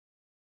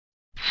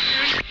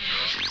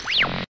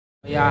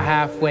Y'all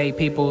halfway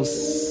peoples,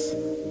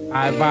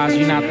 I advise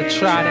you not to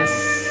try this.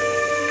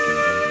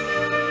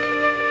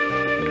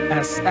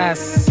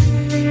 SS,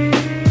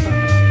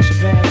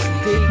 Shabam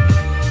Sadiq,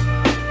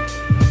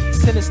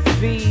 Sinister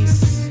V's,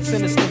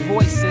 Sinister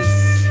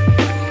Voices,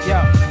 yo.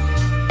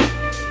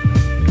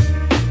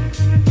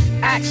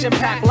 Action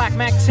pack, Black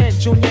Mac 10,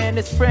 Junior and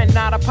his friend,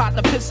 not a pot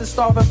to piss and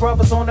starving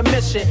brothers on a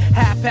mission.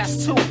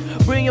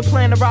 2:30, bring your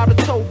plan around the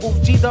tow booth,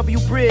 GW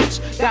Bridge,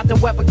 got the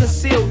weapon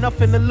concealed,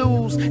 nothing to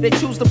lose. They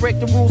choose to break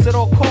the rules at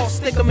all costs,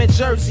 stick them in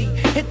Jersey,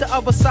 hit the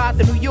other side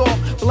to New York,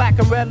 black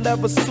and red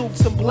leather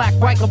suits and black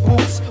biker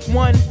boots.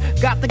 One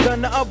got the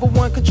gun, the other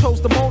one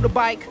controls the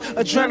motorbike,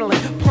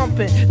 adrenaline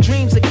pumping,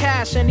 dreams of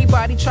cash.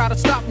 Anybody try to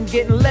stop them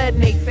getting lead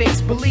in they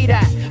face, believe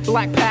that.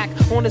 Black pack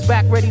on his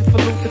back, ready for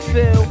loot to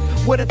fill.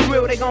 With a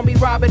thrill, they gon' be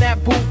robbing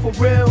that booth for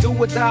real. Do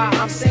or die,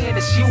 I'm saying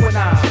it's you and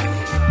I.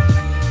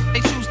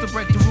 They choose to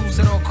break the rules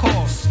at all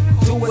costs.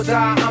 Do or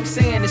die, I'm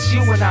saying it's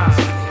you and I.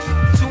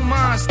 Two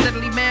minds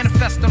steadily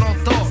manifesting on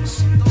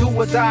thoughts. Do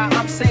or die,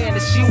 I'm saying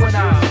it's you and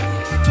I.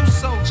 Two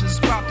soldiers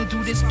about to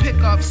do this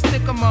pickup,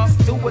 stick 'em up.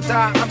 Do or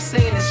die, I'm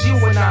saying it's you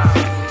and I.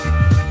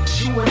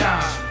 It's you and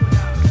I.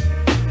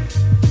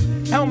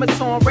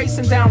 Helmets on,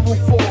 racing down Route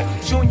 4.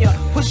 Junior,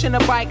 pushing a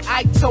bike,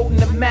 Ike toting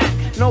the Mac.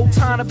 No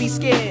time to be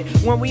scared.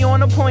 When we on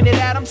the point of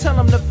that, I'm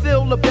telling them to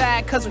fill the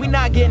bag, cause we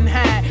not getting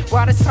had.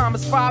 By this time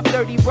it's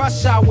 5:30,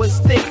 rush hour is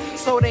thick.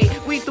 So they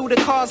weed through the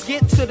cars,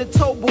 get to the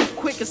tow booth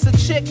quick. It's a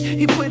chick,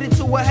 he put it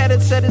to her head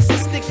and said it's a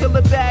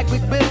stick-killer bag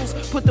with bills.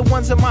 Put the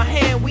ones in my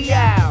hand, we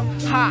out.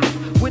 Hot,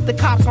 with the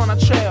cops on our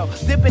trail.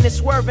 Dipping and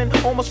swerving,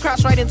 almost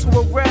crashed right into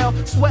a rail.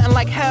 Sweating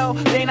like hell,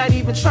 they not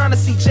even trying to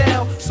see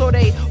jail. So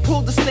they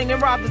pulled the sting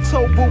and robbed the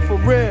tow booth for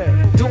real.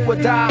 Do or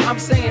die, I'm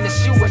saying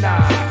it's you and I.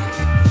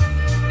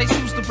 They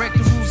choose to break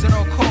the rules at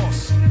all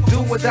costs.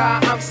 Do or die,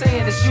 I'm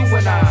saying it's you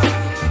and I.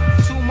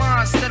 Two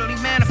minds steadily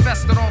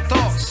manifested on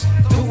thoughts.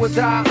 Do or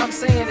die, I'm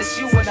saying it's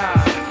you and I.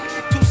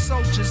 Two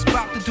soldiers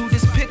about to do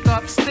this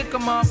pickup, stick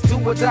 'em up. Do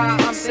or die,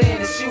 I'm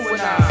saying it's you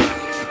and I.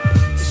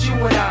 It's you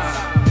and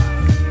I.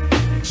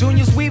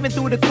 Junior's weaving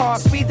through the car,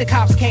 speed the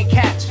cops can't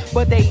catch.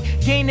 But they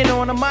gaining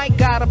on the mic,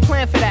 got a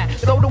plan for that.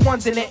 Throw the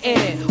ones in the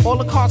air, all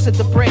the cars hit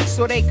the brakes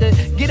so they could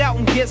get out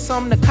and get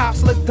some. The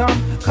cops look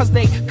dumb, cause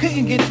they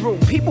couldn't get through.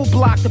 People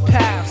blocked the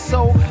path,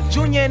 so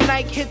Junior and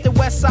Nike hit the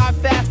west side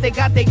fast. They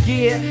got their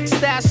gear,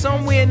 stashed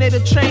somewhere near the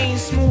train.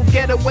 Smooth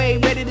getaway,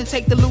 ready to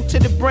take the loot to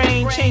the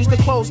brain. Change the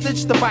clothes,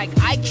 ditch the bike,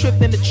 Ike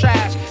tripped in the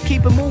trash.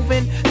 Keep it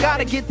moving,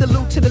 gotta get the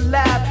loot to the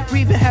lab.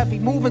 Breathing heavy,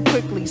 moving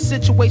quickly,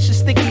 situation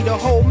sticky. The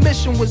whole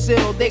mission was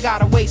ill. They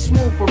gotta wait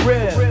smooth for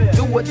real.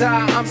 Do or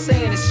die, I'm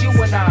saying it's you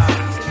and I.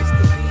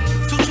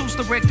 Two choose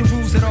to break the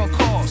rules at all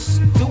costs.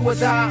 Do or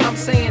die, I'm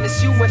saying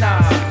it's you and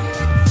I.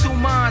 Two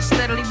minds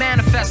steadily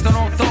manifesting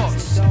on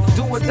thoughts.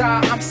 Do or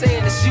die, I'm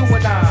saying it's you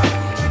and I.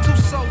 Two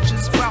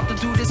soldiers about to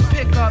do this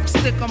pickup,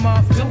 stick 'em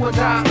up. Do or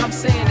die, I'm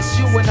saying it's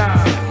you and I.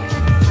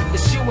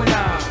 It's you and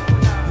I.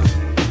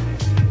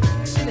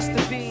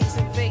 Sinister V's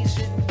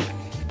invasion.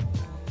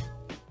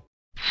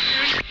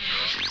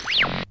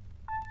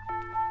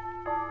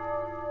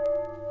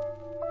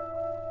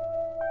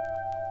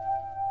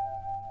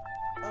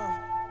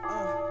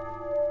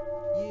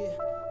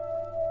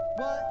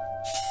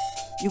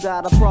 You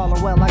got a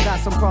problem, well I got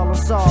some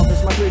problems solved.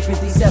 It's my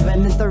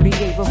 357 and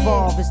 38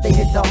 revolvers, they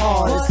hit the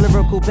hardest.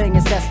 Lyrical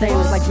bangers that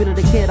stainless, like Peter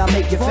the Kid, I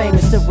make you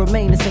famous. To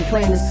remain and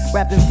claimless,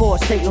 rapping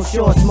force, take no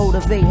shorts,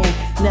 motivating.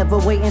 Never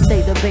waiting,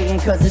 stay debating,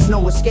 cause there's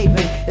no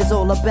escaping. It's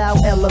all about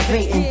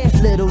elevating.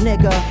 Little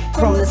nigga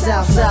from the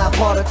south side,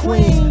 part of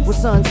Queens, where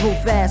sons move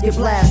fast, get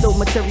blast, though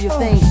material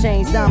things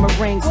change. Diamond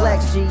rings,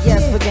 Lex,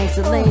 GS for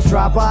gangster lanes.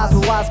 Drive-bys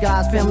with wise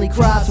guys, family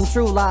cries from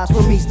true lies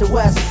from east to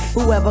west.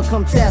 Whoever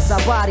come test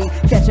our body,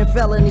 catching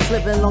felonies,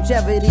 living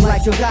longevity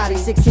like Dragati.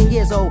 16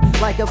 years old,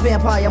 like a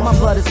vampire, my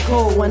blood is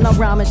cold. When I'm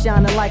rhyming,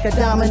 shining like a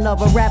diamond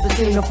of a rapper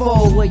seem to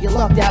fold. Where you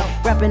lucked out,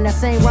 rapping that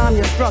same rhyme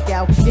you struck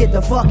out. Get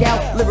the fuck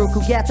out,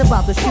 lyrical gats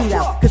about to shoot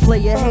out. Cause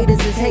player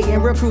haters is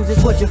hating, real crews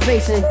is what you're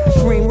facing.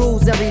 Green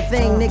rules,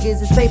 everything,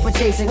 niggas is paper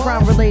chasing.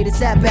 Crime related,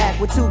 sat back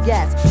with two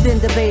gats, then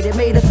debated,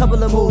 made a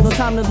couple of moves, no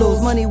time to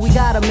lose. Money, we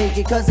gotta make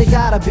it, cause it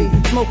gotta be.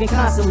 Smoking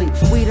constantly,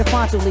 weed and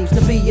frontal leaves,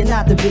 to be and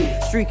not to be.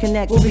 Street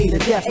Connect will be the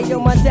death. Hey yo,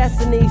 my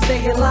destiny,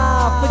 stay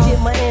alive, forget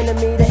my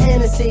enemy, the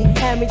Hennessy.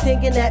 Had me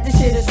thinking that this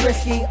shit is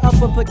risky. Up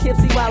in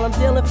Poughkeepsie while I'm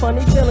dealing,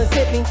 funny feelings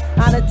hit me.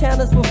 Out of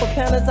towners with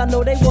penance, I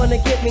know they wanna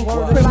get me.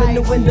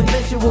 Criminal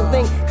individual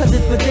thing, cause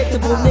it's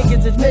predictable.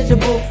 Niggas is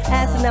miserable,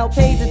 assing out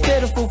pays is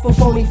pitiful for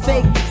phony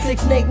fake.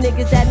 Six snake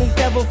niggas that need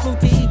devil fruit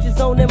to each his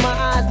own. In my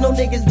eyes, no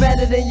niggas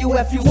better than you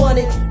if you want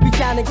it. We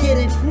tryna get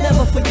it,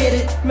 never forget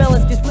it.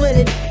 Melons get split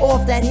it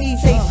off that he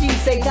say, she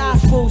say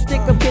gospel.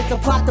 Stick up, get the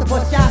plot to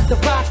bust shots to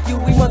rock you.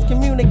 We must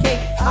communicate,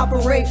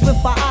 operate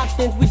with our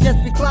options. We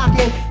just be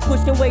clocking,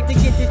 pushing weight to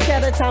get your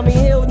cheddar. Tommy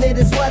Hill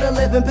knitted sweater,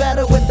 living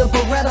better with the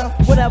Beretta.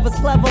 Whatever's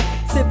clever,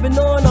 sipping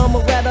on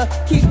Amaretta,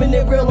 keeping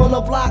it real on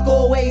the block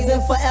always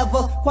and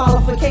forever.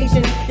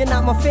 Qualification, you're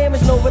not my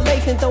family's no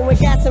relation. Throwing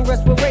gas and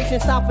respiration,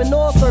 stopping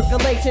all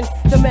circulation.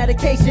 The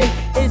medication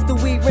is the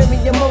weed, Remy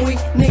and Moe.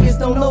 Niggas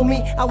don't know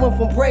me, I went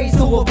from praise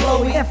to a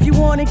blowy. If you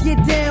wanna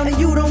get down and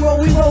you don't roll,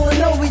 we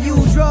rollin' over you.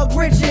 Drug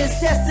riches,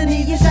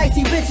 destiny, and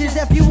shitey bitches.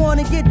 If you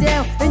wanna get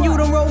down and you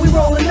don't roll, we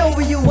rollin'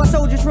 over you. Our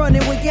soldiers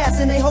running with gas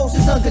and they hosts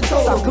is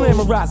uncontrollable. Stop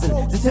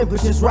glamorizing, the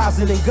temperature's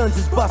rising and guns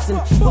is busting.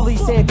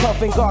 Police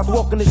handcuffing, guards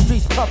walking the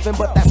streets puffing,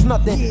 but that's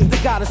nothing. The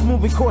God is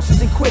moving cautious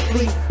and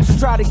quickly, so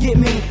try to get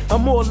me.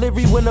 I'm more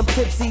leery when I'm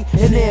tipsy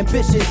and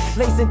ambitious,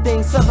 lacing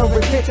things something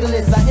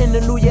ridiculous. I end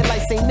the new year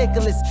like St.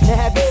 Nicholas and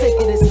have you sick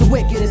of this, the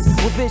wickedest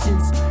with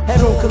visions,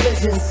 head-on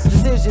collisions,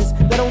 decisions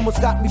that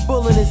almost got me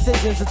bullet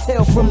incisions. A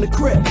tale from the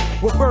crib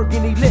with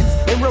burgundy lips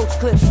and roach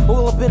clips,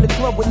 all up in the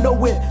club with no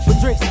whip, but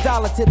drinks and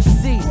dollar tips to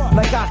see.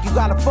 Like you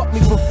gotta fuck me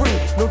for free,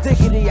 no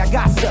diggity, I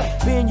got stuff.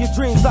 Be in your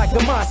dreams like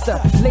a monster,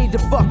 laid the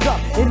fuck up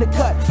in the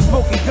cut,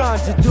 smoking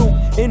ganja dude.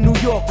 In New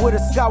York with a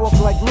skywalk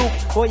like Luke,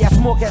 or y'all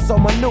smoke ass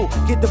on my new,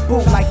 get the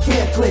boot like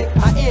Can't Click.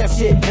 I am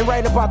shit and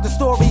write about the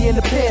story in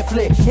the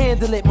pamphlet.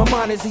 Handle it, my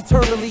mind is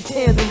eternally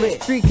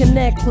candlelit. Street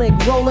Connect click,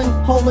 rolling,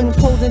 holding,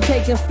 posing,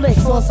 taking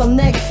flicks on some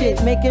next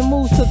shit, making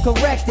moves to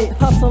correct it.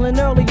 Hustling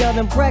earlier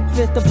than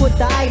breakfast to put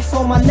the ice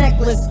on my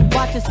necklace.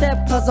 Watch your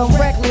step cause I'm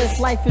reckless,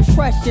 life is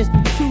precious.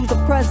 Choose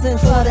the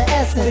presence of the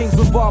essence. Things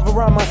revolve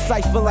around my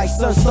cipher like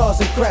sun, stars,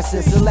 and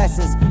crescents and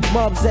lessons.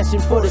 My obsession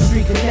for the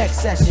Street Connect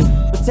session.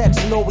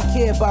 Protection, all we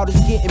care about is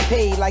getting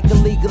paid like a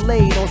legal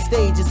aid. On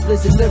stage, it's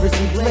blizzard lyrics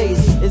we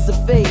blaze. It's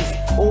a phase,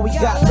 all we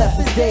got left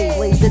is days.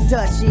 Blaze the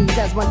Dutchies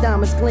as my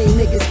diamonds gleam.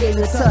 Niggas came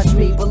to touch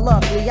me, but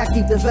luckily I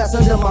keep the vest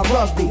under my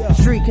rugby.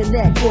 Street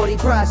Connect, 40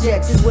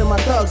 projects is where my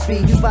thugs be.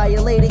 You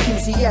violated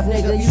QCF,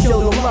 nigga, you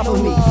showed no love for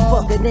me.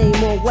 Fuck a name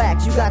on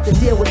wax, you got to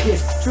deal with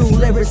this. True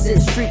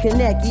lyricist, Street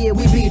Connect, yeah,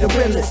 we be the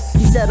realest.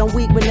 You said I'm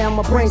weak, but now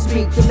my brain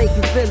speak to make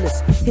you feel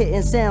this.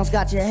 Hitting sounds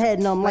got your head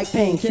numb like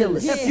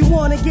painkillers. If you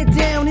wanna get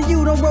down and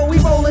you don't roll, we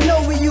rollin'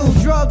 over you.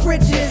 Drug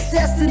riches,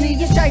 destiny,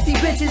 and shitey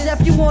bitches.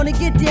 If you wanna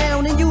get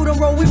down and you don't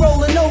roll, we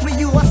rollin' over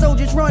you. Our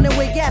soldiers running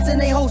with gas and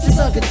they hosts is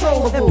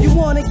uncontrollable. If you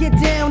wanna get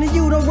down and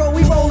you don't roll,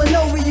 we rollin'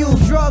 over you.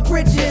 Drug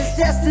riches,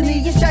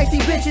 destiny, and shitey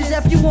bitches.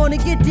 If you wanna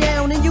get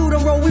down and you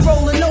don't roll, we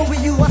rollin' over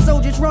you. Our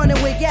soldiers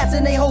running with gas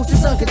and they hosts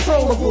is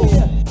uncontrollable.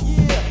 Yeah,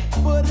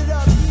 put it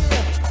up,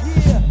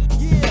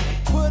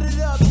 put it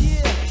up,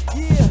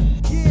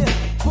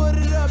 put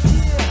it up,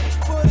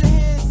 put the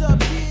hands up,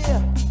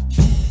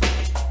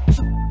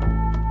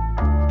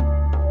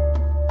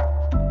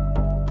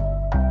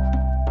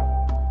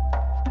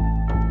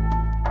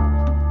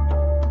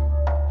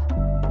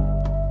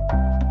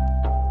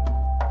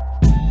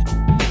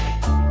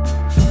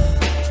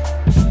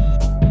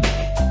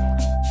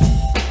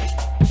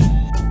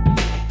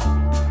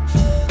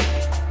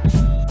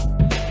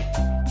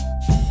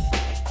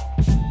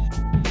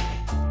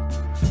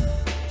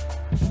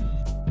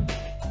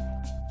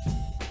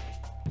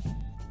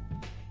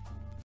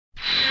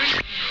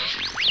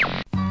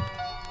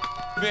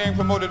 Being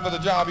promoted for the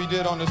job he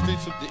did on the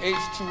streets of the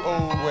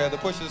H2O, where the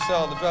pushers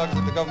sell the drugs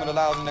that the government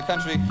allows in the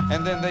country,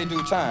 and then they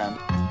do time.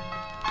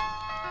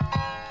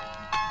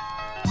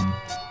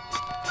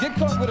 Get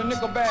caught with a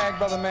nickel bag,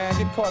 brother man.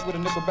 Get caught with a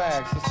nickel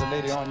bag, sister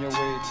lady, on your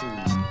way to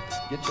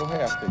get your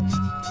hair fixed.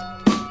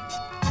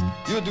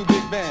 You'll do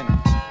Big Ben.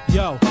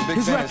 Yo,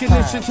 his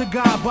recognition to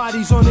God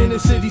bodies on inner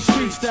city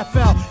streets that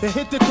fell and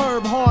hit the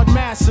curb hard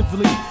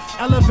massively.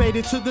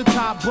 Elevated to the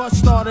top, but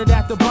started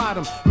at the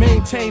bottom.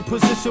 Maintained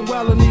position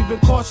well and even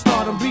caught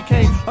stardom.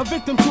 Became a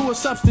victim to a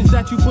substance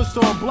that you pushed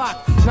on block.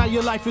 Now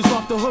your life is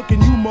off the hook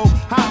and you mow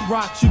hot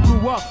rocks. You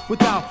grew up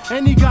without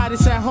any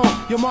guidance at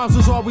home. Your moms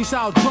was always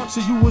out drunk,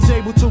 so you was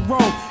able to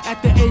roam.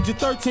 At the age of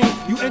 13,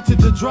 you entered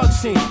the drug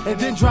scene and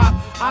then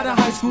dropped out of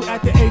high school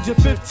at the age of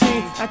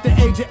 15. At the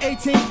age of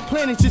 18,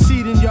 planted your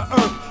seed in your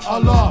earth.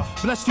 Allah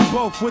blessed you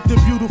both with the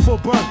beautiful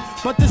birth.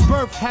 But this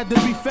birth had to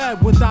be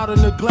fed without a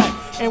neglect.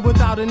 And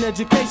without an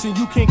education,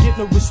 you can't get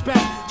no respect.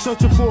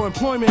 Searching for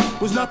employment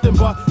was nothing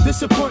but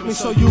disappointment.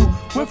 So you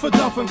went for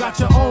Duff and got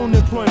your own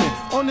employment.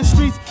 On the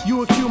streets,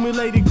 you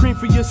accumulated cream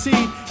for your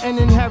seed and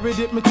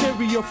inherited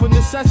material for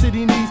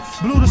necessity needs.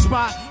 Blew the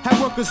spot, had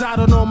workers out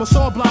on almost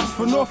all blocks.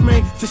 From North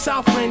Main to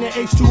South Main, and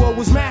H2O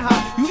was mad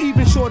hot. You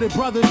even shorted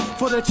brothers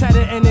for the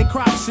cheddar and their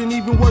crops. And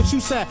even worse, you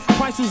said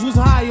prices was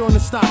high on the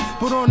stock.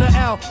 But on the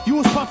L, you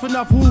was puffing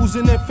up woos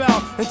and then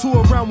fell into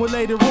a realm where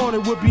later on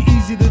it would be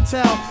easy to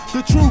tell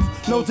the truth,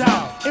 no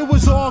doubt. It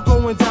was all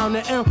going down.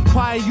 The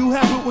empire you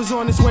had built was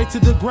on its way to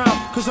the ground.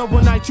 Cause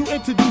overnight you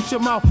introduced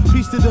your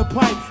mouthpiece to the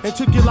pipe and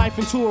took your life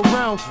into a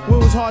realm where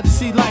it was hard to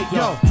see light.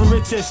 Yo, from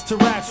riches to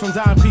racks, from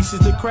dime pieces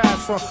to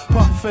crabs, from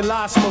puff and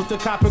lie smoke to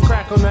cop and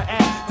crack on the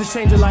app. To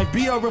change your life,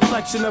 be a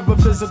reflection of a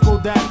physical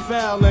that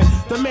fell and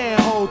the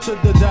manhole to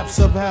the depths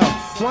of hell.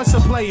 Once a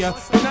player,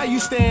 but now you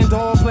stand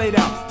all played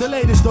out. The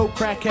latest dope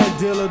crackhead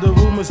dealer, the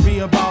rumors be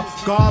about.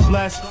 God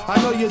bless.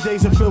 I know your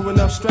days are filled with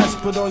enough stress,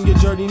 but on your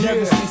journey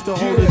never cease to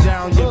hold it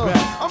down your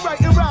back. I'm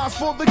writing rhymes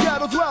for the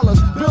ghetto dwellers,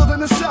 building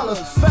the cellars,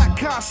 fat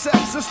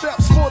concepts and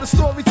steps for the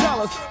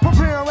storytellers.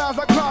 Preparing rhymes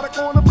like product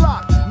on the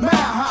block. Mad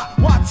hot,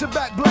 watch your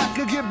back black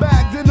or get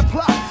bagged in the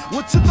plot.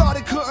 What you thought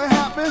it couldn't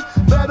happen?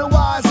 Better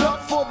wise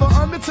up for the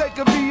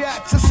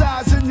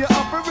exercising you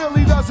up. It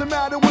really doesn't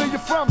matter where you're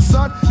from,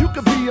 son. You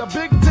could be a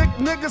big dick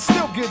nigga,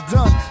 still get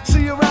done.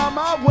 See around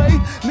my way,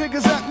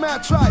 niggas act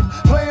mad tripe,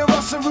 playing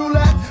Russian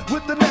roulette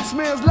with the next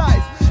man's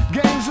life.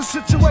 Games and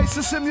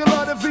situations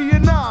similar to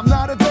Vietnam.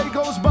 Not a day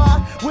goes by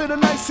where the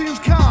night seems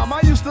calm.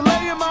 I used to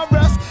lay in my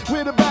rest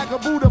with a bag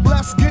of Buddha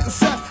blessed, getting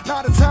set.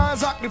 Now the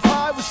time's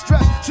occupied with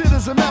stress. Shit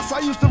is a mess. I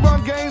used to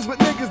run games with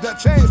niggas that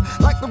changed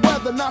like the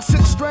weather. Not shit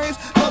strange,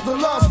 cause the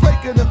love's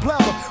faker than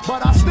clever.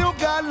 But I still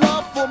got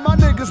love for my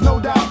niggas, no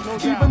doubt.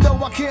 Even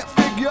though I can't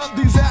figure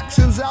these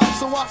actions out.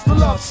 So watch the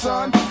love,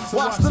 son.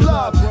 Watch the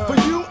love. For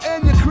you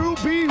and your crew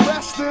be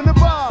resting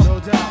above.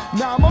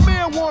 Now my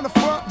man wanna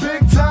front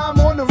big time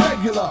on the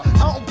regular.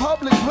 Out in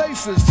public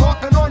places,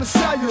 talking on the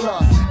cellular.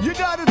 You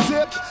got a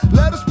dip,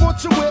 let us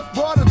put your whip.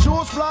 Brought a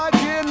George fly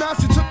again, now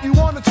she took you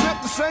on a trip.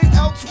 This ain't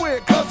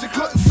elsewhere, cause you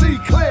couldn't see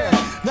clear.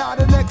 Now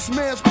the next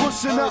man's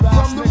pushing up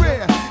from the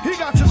rear. He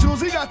got your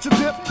jewels, he got your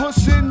dip,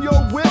 pushing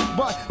your whip.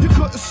 But you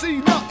couldn't see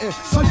nothing,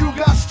 so you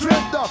got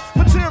stripped up.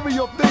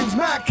 Material things,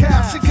 mad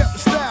cash, she kept the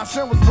stash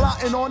and was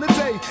plotting on the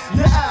day.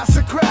 Your ass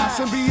would crash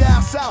and be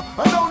ass out.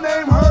 A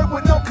no-name heard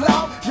with no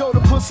clout. Yo,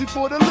 the pussy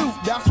for the loot,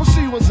 that's what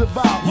she was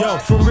about. Yo,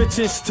 from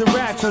riches to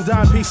racks, from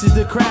dime pieces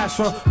to crash,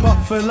 from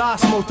puff and lie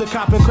smoke to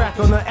cop and crack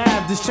on the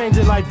ab. This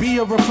changing like be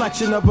a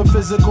reflection of a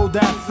physical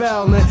that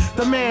fell in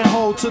the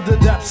manhole to the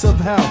depths of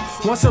hell.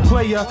 Once a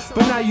player,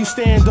 but now you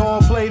stand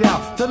all played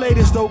out. The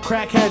latest dope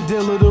crackhead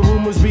dealer, the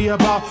rumors be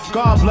about.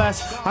 God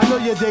bless. I know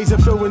your days are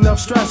filled with enough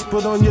stress,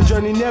 but on your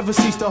journey never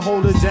cease to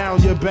hold it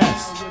down your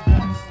best.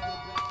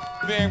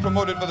 Being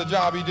promoted for the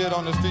job he did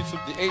on the streets of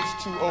the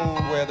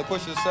H2O, where the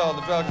pushers sell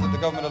the drugs that the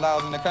government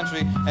allows in the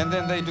country, and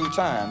then they do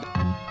time.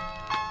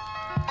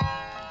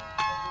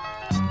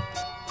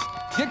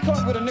 Get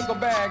caught with a nickel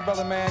bag,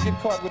 brother man. Get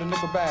caught with a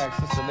nickel bag,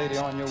 sister lady,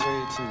 on your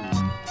way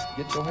to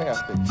get your hair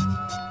fixed.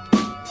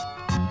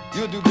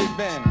 You'll do Big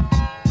Ben.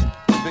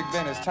 Big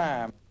Ben is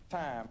time.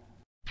 Time.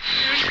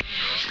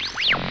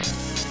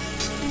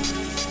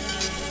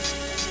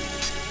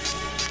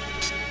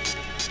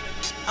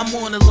 I'm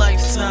on a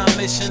lifetime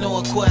mission or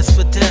a quest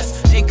for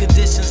death. In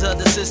conditions of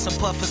the system,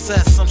 puff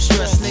assess. I'm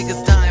stressed,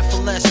 niggas dying for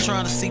less,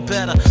 trying to see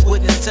better.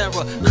 Witness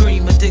terror,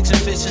 cream addiction,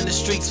 fish in the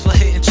streets for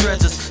hitting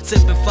treasures.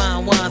 Sipping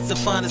fine wines, the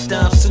finest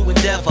dimes to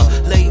endeavor.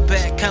 Laid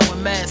back,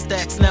 counting mad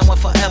stacks, now and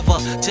forever.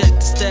 Check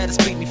the status,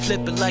 beat me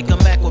flipping like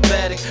I'm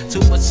acrobatic.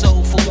 Too much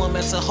soul for one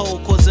man to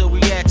hold, cause ill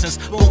reactions.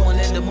 Born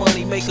in the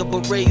money maker,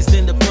 but raised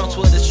in the Bronx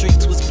where the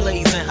streets was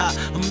blazing hot.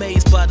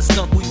 Amazed by the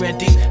skunk, we ran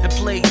deep and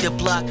played the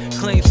block.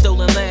 Claimed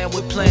stolen land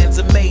with plans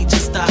of major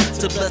stock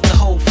to bless the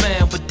whole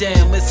fam, but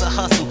damn, it's a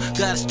hustle.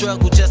 Gotta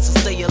struggle just to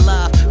stay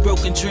alive.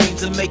 Broken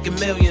dreams of making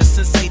millions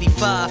since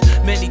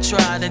 '85. Many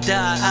tried and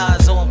died,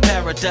 eyes on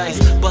paradise,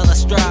 but I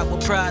strive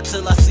with pride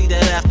till I see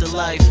that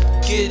afterlife.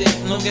 Get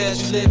it, long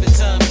as you live it,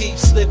 time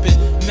keeps slipping.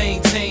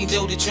 Maintain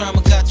though the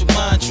drama got your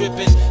mind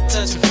tripping.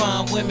 Touching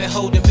fine women,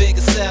 holding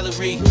bigger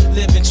salary.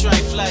 Living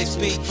trife life,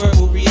 speak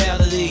verbal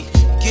reality.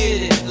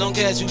 Get it, long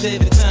as you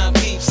live it, time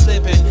keeps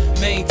slipping.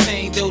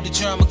 Maintain though the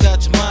drama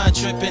got your mind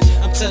tripping.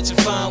 I'm touching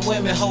fine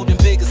women, holding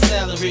bigger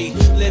salary.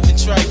 Living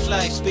trife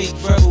life, speak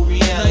verbal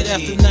reality. Night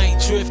after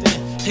night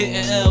drifting,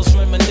 hitting L's,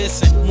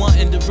 reminiscing,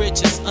 wanting the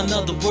riches,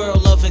 another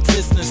world of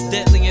existence.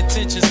 Deadly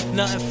intentions,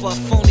 nothing for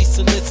phonies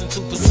to listen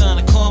to.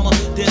 Persona karma,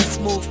 then a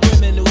smooth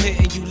criminal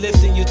hitting you,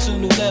 lifting you to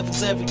new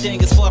levels.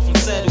 Everything is far from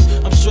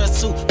settled. I'm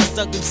stressed too, I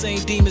stuck them same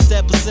demons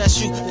that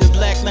possess you. The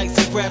black knights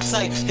and grab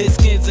tight, hit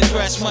skins and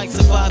crash mics,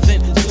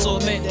 surviving the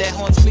torment that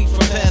haunts me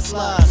from past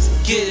lives.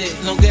 Get it,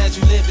 long as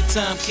you live it,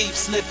 time keeps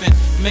slipping.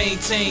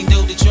 Maintain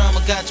though the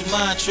drama got your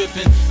mind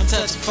tripping. I'm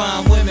touching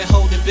fine women,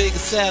 holding bigger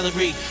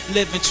salary.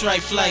 Living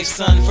trife life,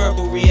 son,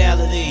 verbal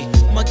reality.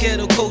 My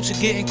ghetto culture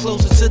getting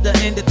closer to the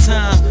end of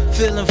time.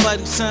 Feeling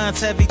vital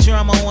signs, heavy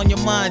drama on your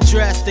mind,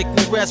 drastic.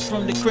 No rest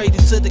from the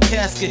cradle to the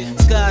casket.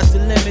 Sky's the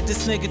limit,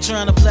 this nigga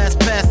trying to blast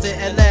past it.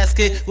 At last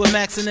kid, we're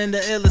maxing in the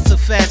illest of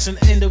fashion.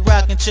 In the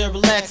rockin' chair,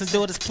 relaxing,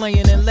 daughters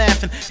playing and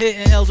laughing.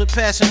 Hitting L's with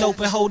passion,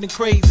 open, holding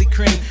crazy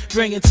cream.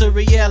 Bringing to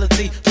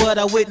reality what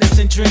I witnessed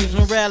in dreams.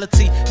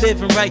 Morality,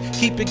 living right,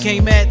 keep the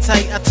game at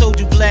tight. I told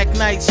you black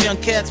nights, young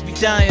cats be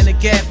dying in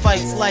gat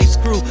fights. Life's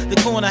crew, the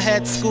corner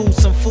had to school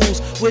some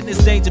fools.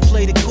 Witness danger,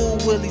 played it cool,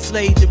 Willies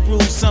laid the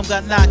rules. Some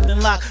got knocked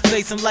and locked,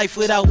 facing life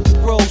without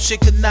parole.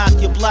 Shit could knock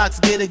your blocks,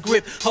 get a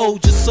grip,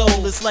 hold your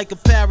soul. It's like a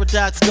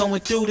paradox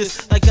going through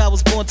this, like I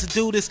was born to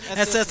do this.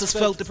 Ancestors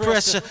felt the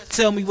pressure,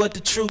 tell me what the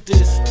truth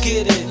is.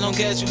 Get it, long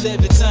as you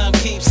live it, time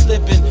keeps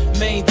slipping.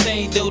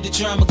 Maintain though the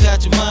drama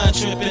got your mind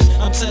tripping.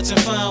 I'm touching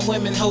fine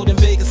women, holding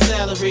bigger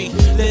salary.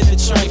 Living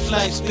trife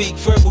life, speak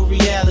verbal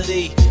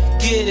reality.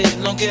 Get it,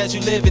 long as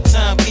you live it,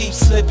 time keeps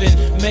slipping.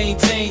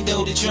 Maintain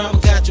though the drama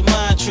got your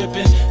mind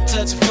tripping.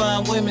 Touching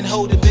fine women,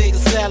 holding bigger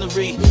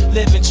salary.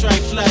 Living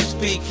trife life,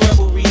 speak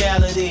verbal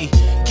reality.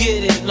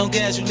 Get it, long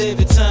as you live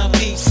it, time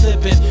keeps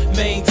slipping.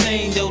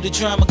 Maintain though the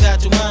drama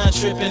got your mind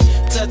tripping.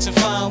 Touching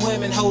fine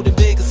women, holding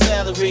bigger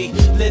salary.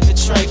 Living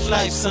trife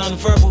life, son,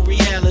 verbal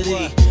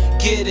reality.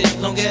 get it.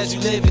 Long as you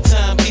live it,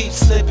 time keeps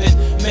slipping.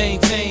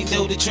 Maintain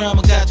though the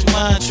drama got your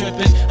mind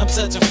tripping. I'm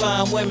touching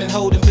fine women,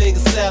 holding bigger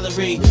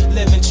salary.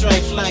 Living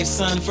trife life,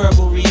 son,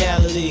 verbal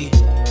reality.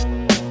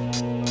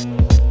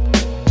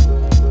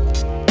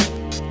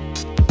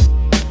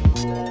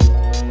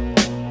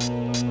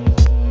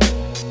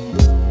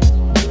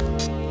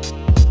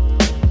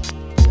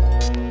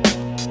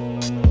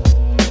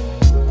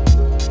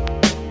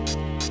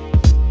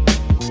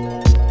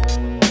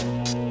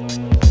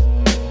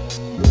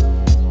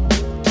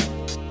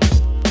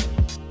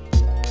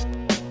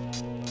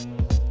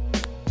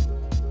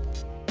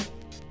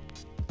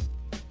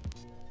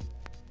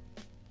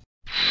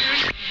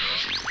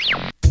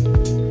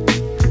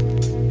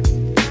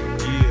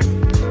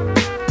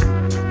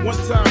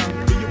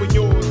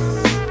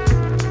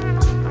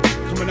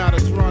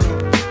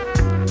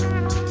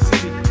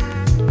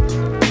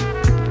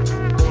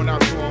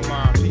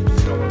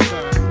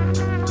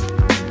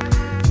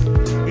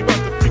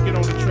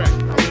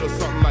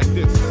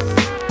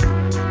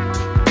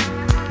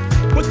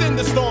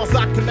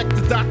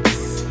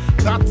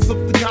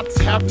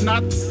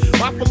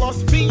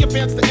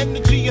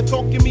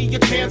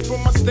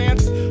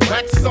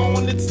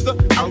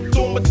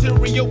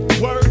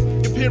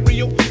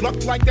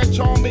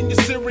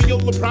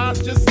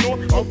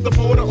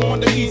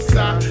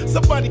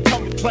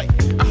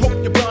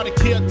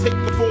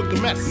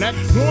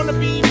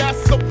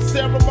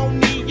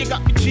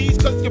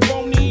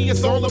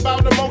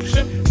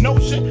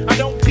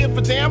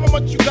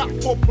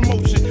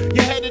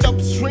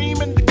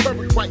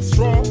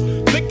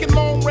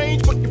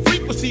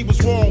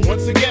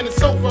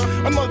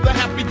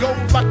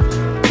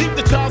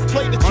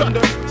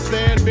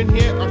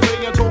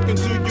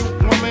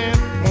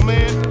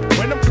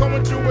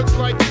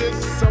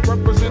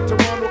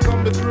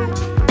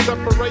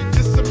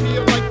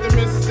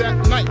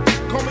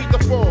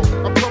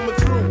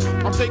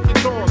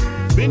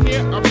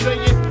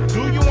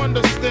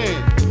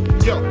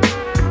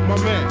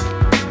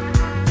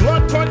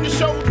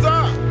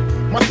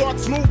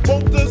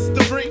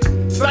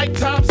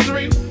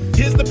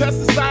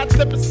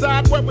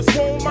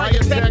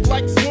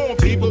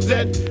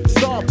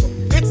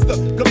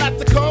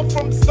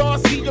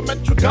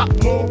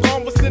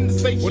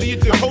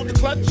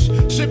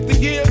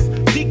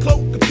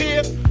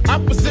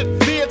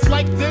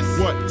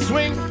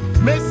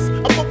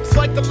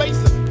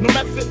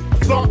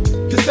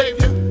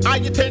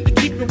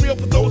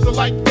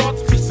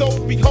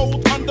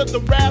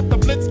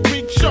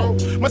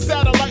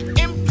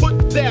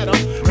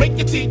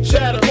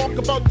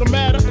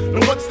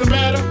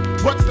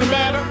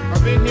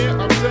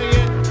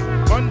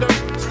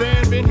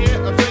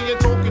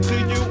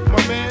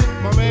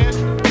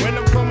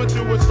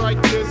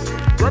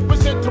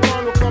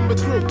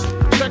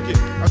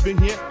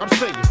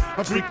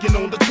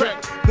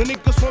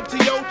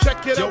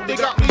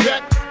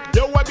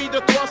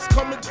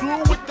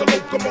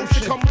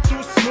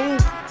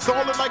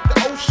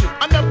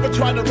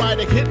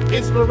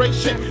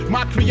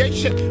 My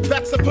creation,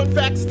 facts I put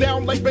facts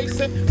down like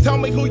Basin. Tell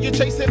me who you're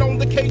chasing on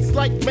the case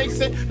like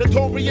Mason.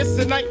 Notorious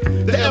tonight,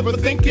 the ever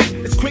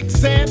thinking. It's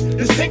quicksand,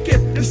 it's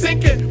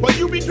sinking. While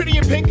you be pretty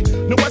in pink,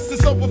 no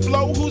essence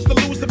overflow. Who's the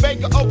loser,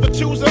 beggar of a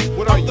chooser?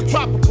 What are the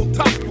tropical,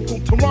 topical,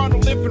 Toronto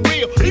living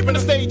real? Even the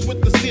stage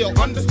with the seal.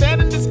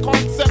 Understanding this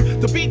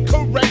concept to be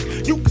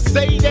correct, you can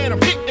say that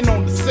I'm hitting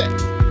on the set.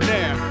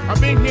 Now,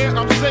 I've been here,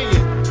 I'm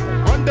saying.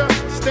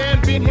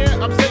 Understand, been here,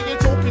 I'm saying,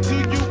 talking to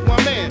you,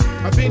 my man.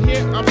 I've been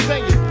here, I'm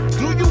saying,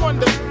 do you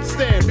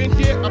understand? Been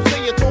here, I'm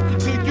saying, talking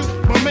to you,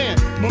 my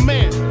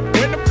man.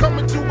 When I'm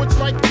coming through, it's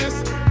like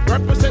this.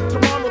 Represent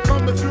Toronto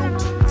coming through.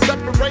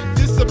 Separate,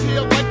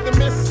 disappear like the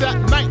mist at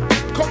night.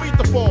 Call me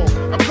the fall,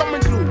 I'm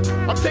coming through.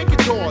 I'm taking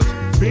charge.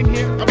 Been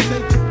here, I'm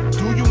saying,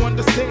 do you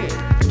understand?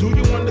 Do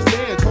you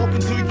understand?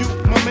 Talking to you,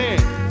 my man.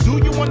 Do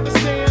you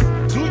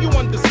understand? Do you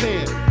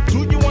understand? Do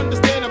you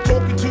understand? I'm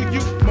talking to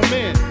you, my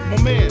man.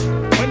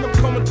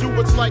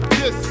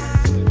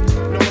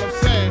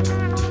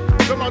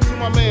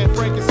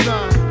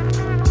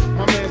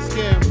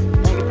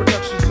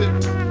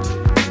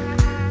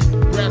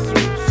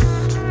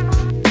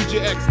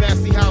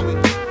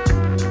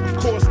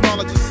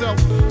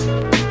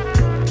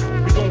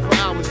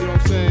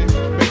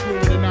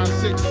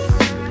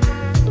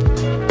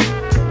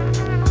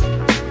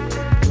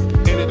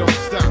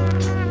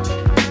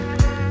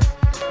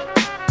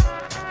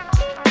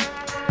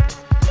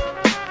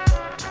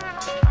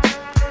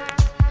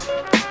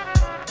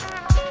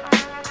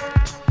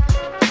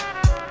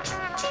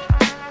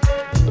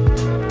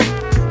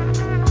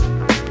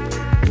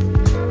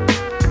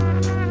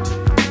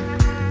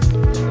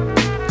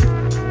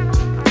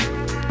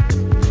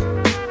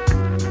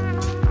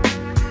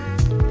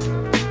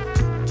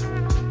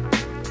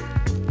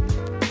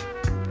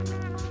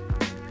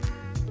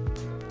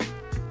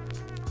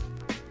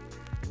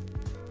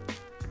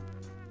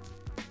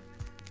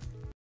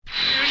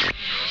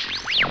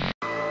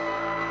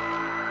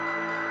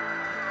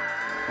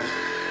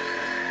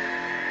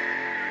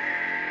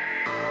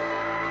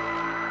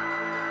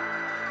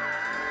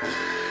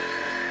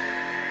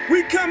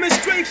 coming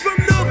straight from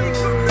Nook,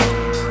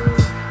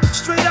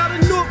 straight out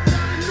of Nook.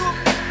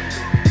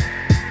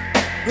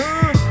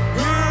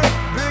 Yeah,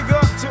 big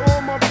up to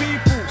all my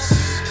peoples.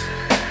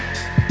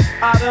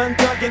 I done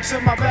dug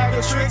into my bag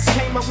of tricks,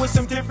 came up with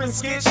some different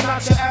skits.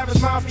 Not your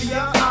average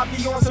mafia, I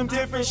be on some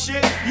different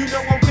shit. You know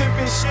I'm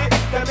pimping shit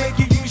that make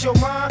you use your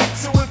mind.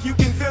 So if you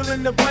can fill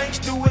in the blanks,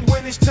 do it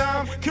when it's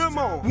time. Come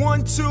on.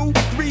 1, 2,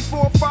 3,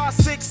 4, 5,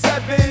 6,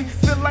 7.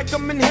 Feel like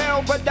I'm in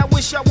hell, but I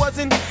wish I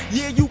wasn't.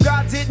 Yeah, you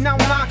got it, now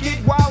knock it.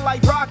 While I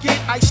rock it,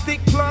 I stick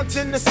plugs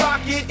in the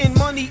socket and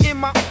money in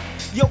my.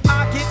 Yo,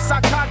 I get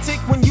psychotic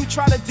when you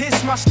try to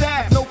diss my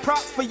staff. No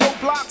props for your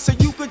block, so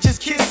you could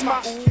just kiss my.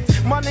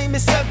 My name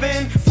is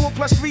 7, 4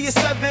 plus 3 is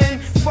 7.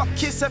 Fuck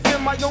Kiss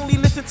FM, I only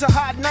listen to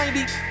Hot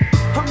 90.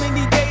 How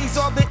many days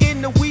are there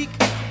in the week?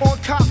 On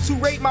cops who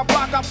rate my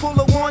block, I pull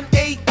a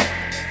 1-8.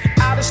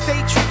 Out of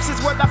state trips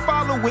is what I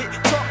follow it.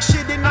 Talk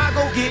shit and I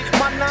go get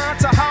my 9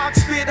 to hog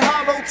spit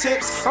hollow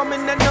tips. I'm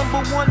in the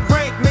 #1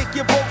 rank, make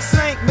your boat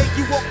sink, make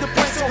you walk the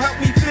plank, so help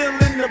me fill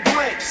in the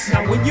blanks.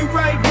 Now when you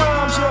write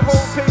rhymes, your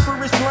whole paper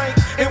is blank,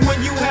 and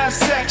when you have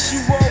sex,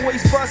 you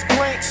always bust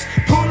blanks.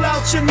 Pull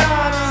out your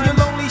 9 and your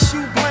lonely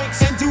shoe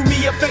blanks, and do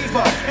me a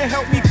favor and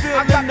help me fill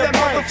in the blanks. I got that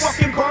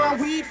motherfucking bomb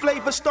weed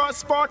flavor, start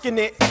sparking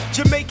it.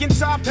 Jamaican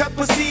top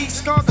pepper seed,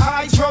 skunk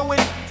hydro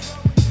it.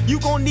 You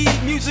gon'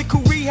 need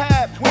musical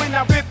rehab when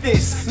I rip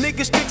this.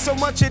 Niggas drink so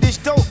much of this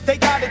dope, they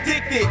got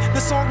addicted. The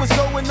song was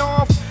going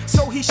off,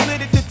 so he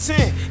slid it to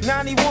 10.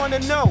 90 wanna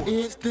know,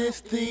 is this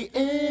the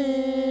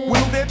end?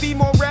 Will there be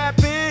more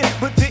rapping?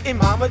 But didn't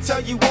mama tell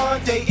you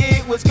one day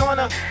it was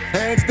gonna?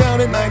 Hands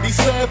down in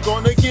 90's,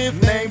 gonna give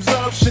names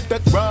of shit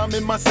that rhyme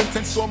in my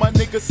sentence. So my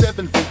nigga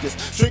 7 figures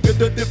triggered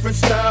a different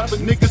style for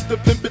niggas to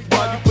pimp it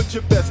while you put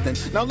your best in.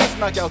 Now let's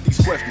knock out these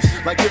questions.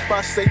 Like if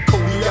I say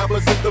cold, the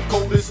opposite of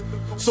coldest.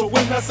 So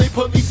when I say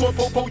police or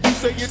popo, you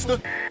say it's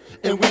the.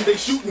 And when they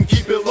shoot and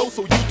keep it low,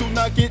 so you do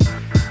not get.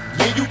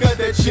 Yeah, you got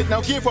that shit,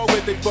 now give her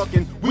what they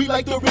fucking. We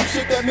like the real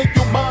shit that make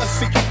your mind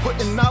sick.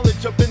 Putting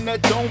knowledge up in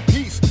that dome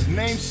piece.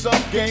 Name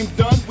some, game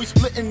done, we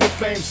splitting the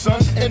fame,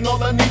 son. And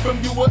all I need from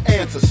you are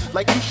answers.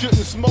 Like you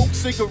shouldn't smoke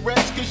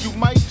cigarettes, cause you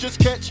might just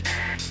catch.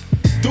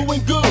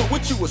 Doing good,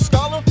 what you a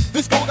scholar?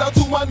 This goes out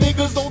to my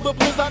niggas on the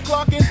blizz I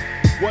clockin'.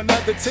 1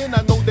 out of 10,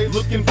 I know they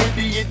looking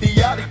pretty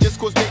idiotic just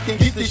cause they can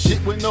get this shit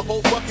when the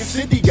whole fucking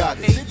city got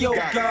it. Hey, yo,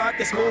 God,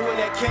 that's more where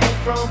that came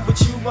from, but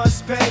you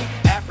must pay.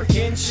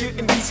 Africans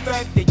shouldn't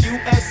respect the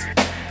U.S.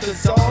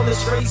 Cause all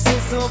this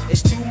racism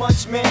is too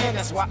much, man.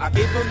 That's why I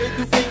give a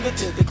middle finger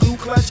to the Ku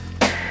Klux.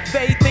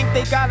 They think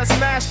they got us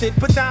smashed it,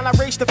 but down I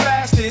race the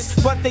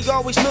fastest. But they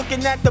always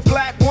looking at the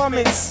black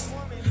woman's.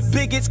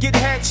 Bigots get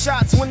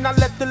headshots when I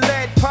let the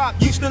lead pop.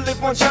 Used to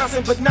live on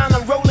Johnson, but now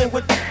I'm rolling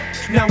with.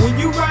 Now when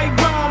you write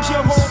rhymes,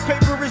 your whole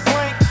paper is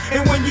blank.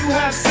 And when you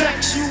have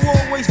sex, you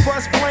always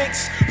bust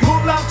blanks.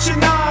 Pull out your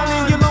 9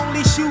 and your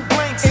lonely shoe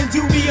blanks. And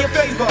do me a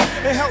favor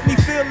and help me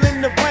fill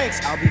in the blanks.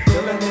 I'll be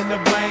filling in the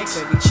blanks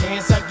every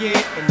chance I get.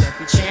 And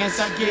every chance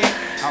I get,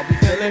 I'll be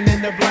filling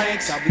in the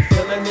blanks. I'll be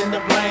filling in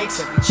the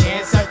blanks every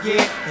chance I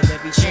get. And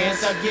every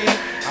chance I get,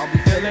 I'll be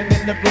filling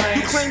in the blanks.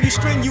 You claim you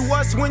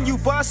strenuous when you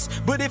bust,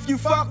 but if you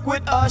fuck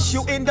with us,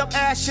 you'll end up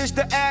ashes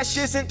to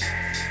ashes. And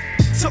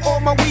to all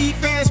my weed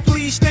fans,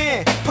 please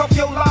stand. Puff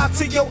your lie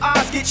till your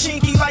eyes get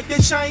chinky like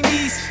the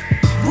Chinese.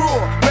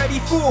 Raw, ready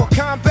for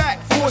combat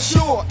for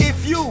sure.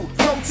 If you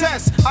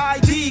protest, I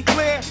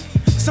declare.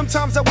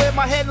 Sometimes I wear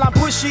my headline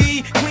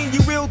bushy, clean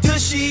you real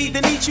dushy,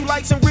 then eat you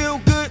like some real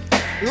good.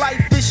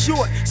 Life is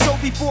short, so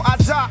before I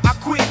die, I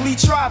quickly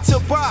try to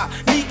buy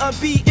me a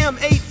BM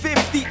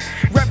 850.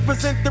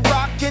 Represent the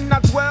rock and I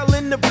dwell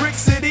in the brick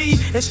city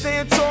and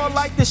stand tall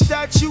like the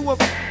statue of.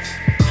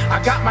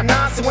 I got my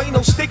 9, so ain't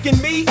no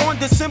sticking me. On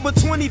December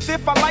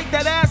 25th, I light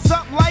that ass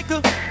up like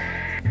a.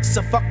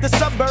 So fuck the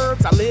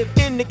suburbs, I live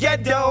in the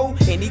ghetto.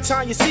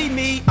 Anytime you see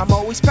me, I'm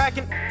always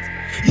packing.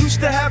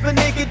 Used to have a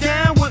nigga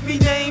down with me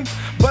name,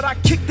 but I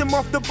kicked him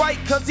off the bike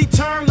cause he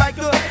turned like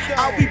a.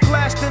 I'll be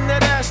blasting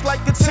that ass like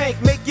a tank,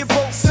 make your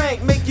boat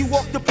sink, make you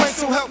walk the plank,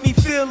 so help me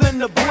fill in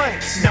the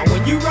blanks. Now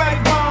when you write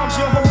rhymes,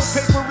 your whole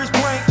paper is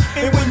blank,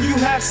 and when you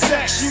have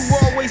sex, you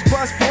always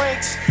bust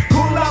blanks.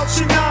 Pull out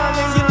your 9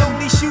 and your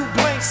lonely shoe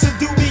blanks, and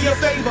do me a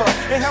favor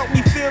and help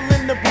me fill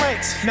in the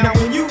blanks. Now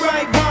when you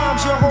write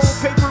rhymes, your whole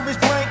paper is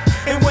blank,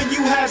 and when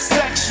you have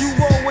sex, you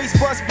always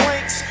bust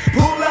blanks.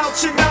 Pull out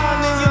your 9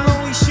 and your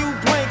lonely shoe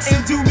blanks,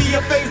 and do me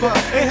a favor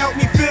and help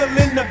me fill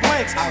in the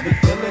blanks. I'll be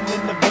filling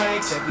in the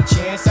blanks every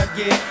chance I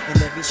get,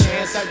 and every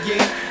chance I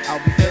get,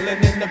 I'll be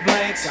filling in the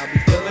blanks. I'll be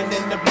filling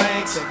in the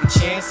blanks every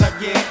chance I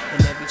get,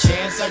 and every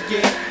chance I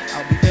get,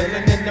 I'll be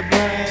filling in the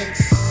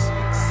blanks.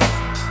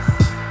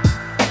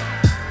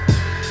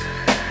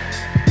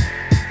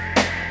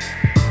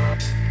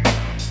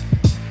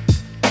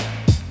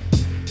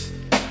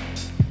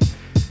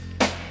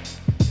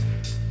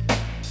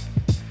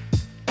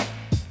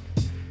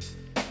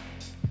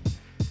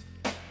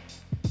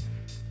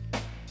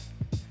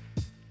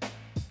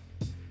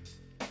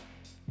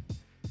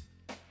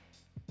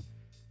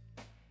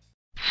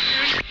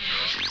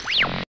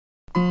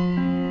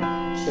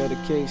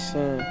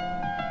 Dedication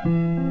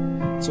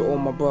to all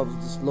my brothers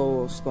that's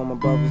lost, all my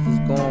brothers that's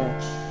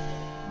gone,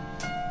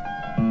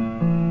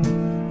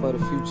 for the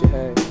future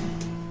ahead.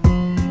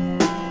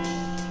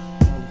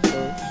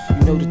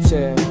 You know the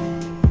tale,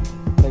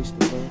 place to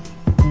be.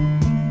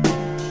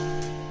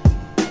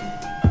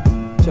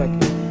 Check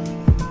it.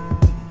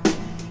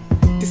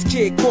 This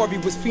kid Corey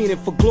was fiending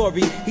for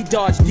glory. He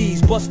dodged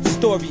these, bust the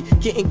story.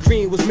 Getting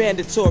green was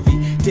mandatory.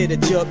 Did a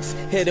jukes,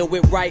 hit her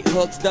with right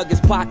hooks, dug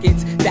his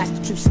pockets. That's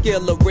the true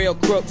skill of real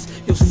crooks.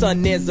 Your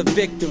son there's a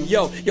victim.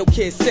 Yo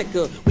kid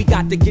sicker. We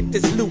got to get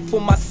this loot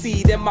for my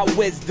seed and my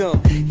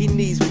wisdom. He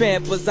needs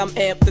pampers. I'm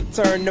amped to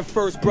turn the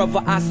first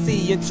brother I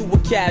see into a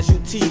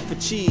casualty for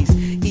cheese.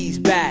 Ease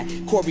back.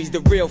 Corey's the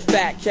real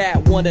fat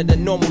cat. Wanted a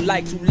normal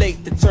life, too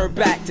late to turn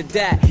back to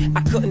that.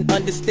 I couldn't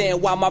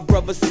understand why my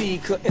brother C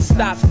couldn't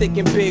stop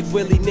sticking big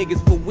willy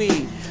niggas for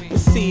weed.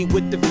 Proceed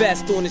with the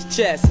vest on his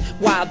chest,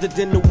 wilder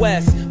than the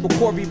West. When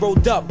Corey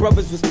rolled up,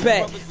 brothers was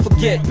bet.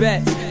 Forget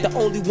bets, the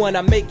only one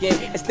I'm making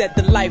is that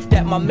the life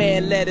that my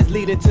man led is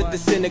leading to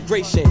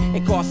disintegration,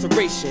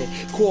 incarceration.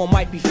 Core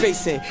might be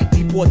facing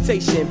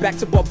deportation, back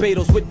to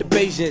Barbados with the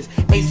Bajans.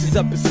 Aces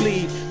up his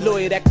sleeve,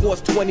 lawyer that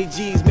cost 20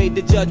 G's made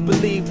the judge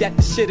believe that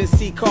the shit in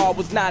C-car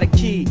was not a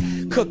key.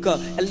 Cooker,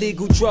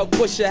 illegal drug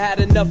pusher, had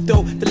enough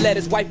dough to let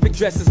his wife pick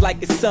dresses like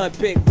his son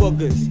pick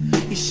boogers.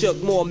 He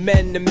shook more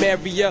men than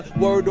merrier.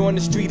 Word on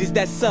the street is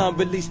that son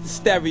released the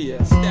stereo.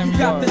 You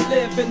got to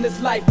live in this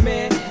life,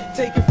 man.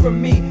 Take it from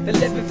me, the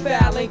living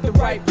foul ain't the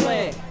right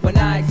plan. When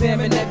I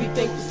examine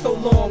everything for so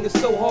long, it's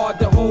so hard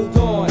to hold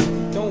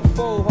on. Don't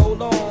fold,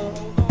 hold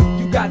on.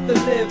 You got to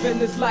live in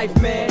this life,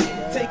 man.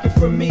 Take it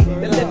from me,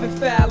 the living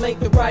foul ain't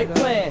the right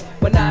plan.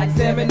 When I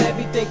examine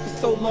everything for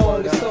so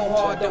long, it's so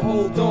hard to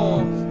hold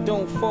on.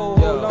 Don't fold,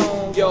 hold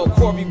on. Yo,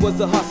 Corey was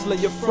a hustler,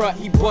 your front,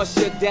 he bust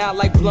you down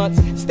like blunts.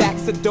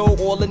 Stacks of dough,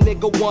 all a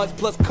nigga wants,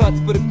 plus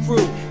cunts for the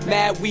crew.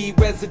 Mad weed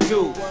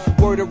residue.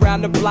 Word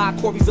around the block,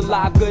 Corey's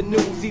alive, good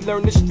news. He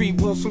learned the street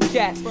rules from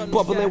cats,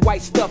 bubbling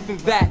white stuff in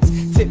vats.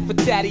 Tit for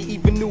tatty,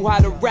 even knew how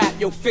to rap,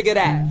 yo, figure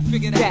that.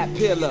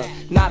 Caterpillar,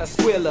 not a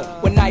squiller.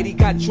 One night he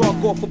got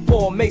drunk off of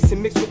Paul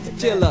Mason mixed with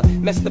tequila.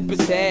 Messed up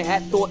his head,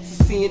 had thoughts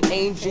of seeing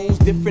angels,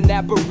 different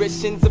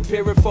apparitions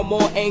appearing from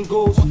all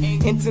angles.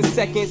 In 10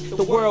 seconds,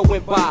 the world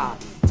went by.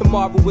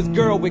 Tomorrow his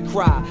girl would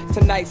cry.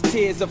 Tonight's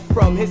tears are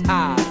from his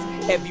eyes.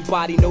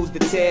 Everybody knows the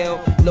tale.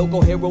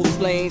 Local hero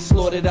slain,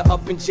 slaughtered her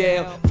up in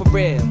jail. For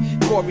real,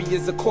 Corey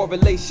is a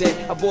correlation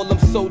of all them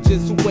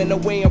soldiers who went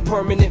away on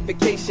permanent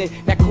vacation.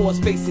 That cause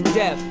facing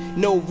death,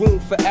 no room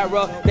for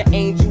error. The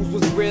angels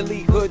was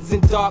really hoods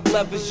and dark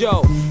levers,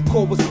 yo.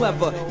 Cole was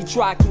clever, he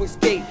tried to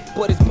escape,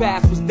 but his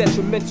past was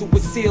detrimental,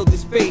 it sealed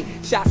his fate.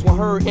 Shots were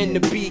heard in the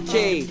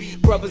BK.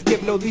 Brothers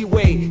give no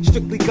leeway,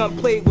 strictly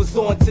gunplay was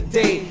on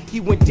today. He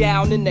went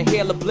down in the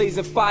hail of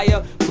blazing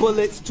fire.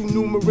 Bullets too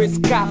numerous,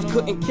 cops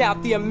couldn't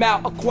count the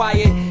amount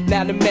acquired.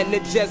 Now the men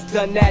that just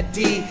done that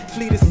deed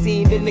flee the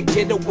scene in the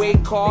getaway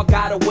car,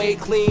 got away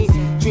clean.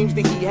 Dreams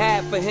that he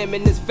had for him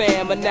and his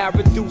fam are now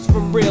reduced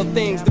from real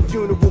things to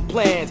funeral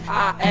plans.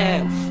 I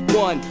am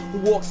one who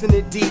walks in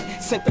the deep,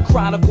 sent the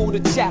chronicle to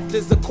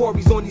chapters of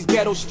Corey's on these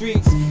ghetto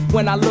streets.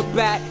 When I look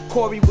back,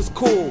 Corey was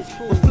cool,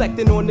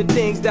 reflecting on the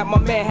things that my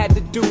man had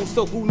to do.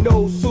 So who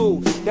knows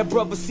who that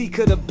brother C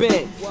could have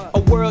been? A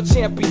world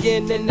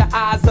champion in the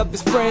eyes of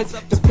his friends.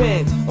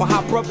 Depends on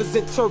how brothers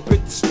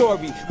interpret the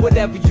story.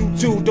 Whatever you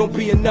do, don't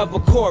be another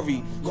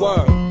Corey.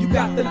 Word. You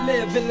got to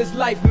live in this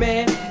life,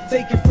 man.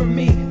 Take it from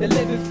me, the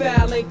living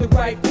foul ain't the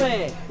right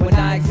plan. When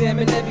I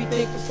examine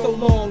everything for so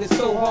long, it's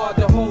so hard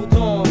to hold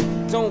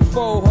on. Don't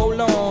fold, hold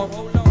on.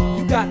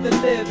 You got to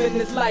live in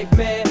this life,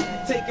 man.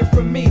 Take it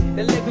from me,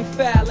 the living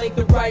foul ain't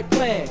the right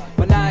plan.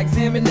 When I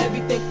examine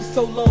everything for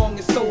so long,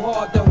 it's so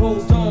hard to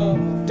hold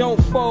on.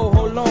 Don't fold,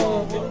 hold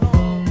on.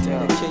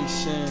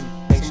 Dedication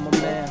to my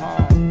man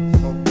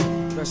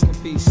Hard. Rest in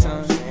peace,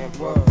 son.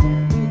 Word.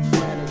 Big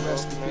friend,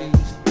 rest in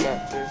peace.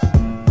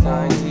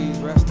 90's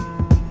rest.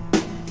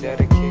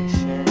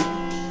 Dedication to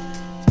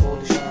all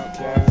the shit.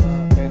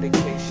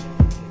 Dedication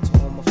to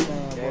all my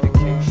fam.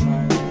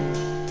 Dedication.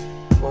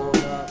 Word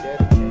up.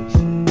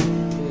 Dedication.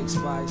 Big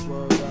Spice,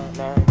 word up.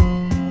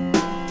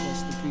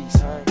 Rest in peace.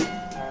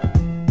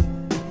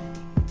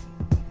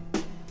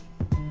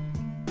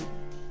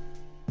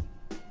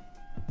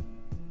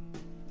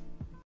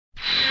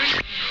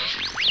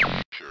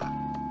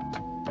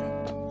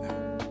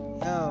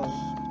 Yo,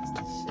 it's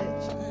the shit,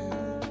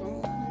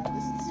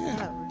 this is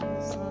hot,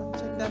 son.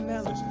 Check that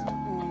melody.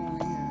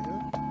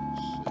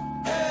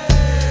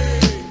 Hey,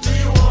 do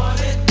you want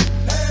it?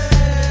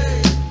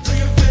 Hey, do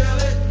you feel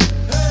it?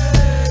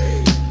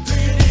 Hey, do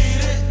you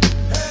need it?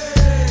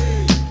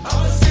 Hey,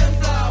 I'm a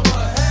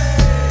sunflower.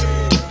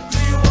 Hey, do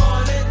you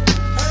want it?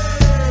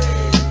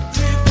 Hey,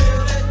 do you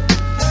feel it?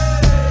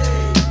 Hey,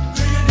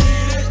 do you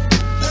need it?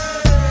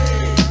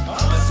 Hey,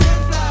 I'm a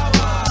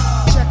sunflower.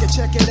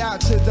 Check it out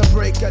to the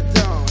break of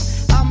dawn.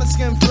 I'm a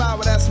skin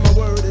flower, that's my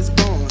word is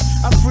born.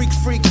 I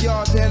freak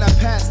y'all, then I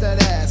pass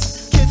that ass.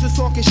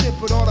 talking shit,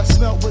 but all I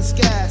smelled was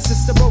gas.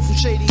 It's the bro from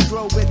Shady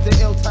Grove with the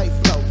ill-type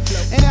flow.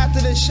 And after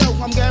the show,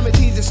 I'm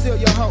guaranteed to steal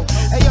your hoe.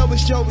 Hey yo,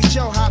 it's Joey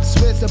Joe Hops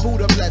with the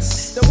Buddha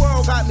bless. The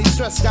world got me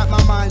stressed, got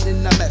my mind in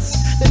a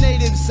mess. The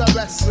natives are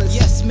restless.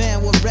 Yes,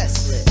 man, we're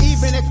restless.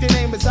 Even if your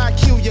name is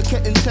IQ, you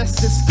couldn't test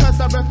this. Cause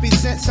I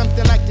represent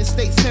something like the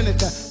state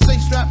senator. Stay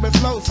strapped with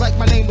flows like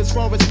my name was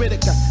Forrest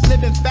Whitaker.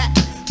 Living back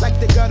like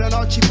the gut on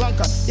Archie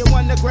Bunker. You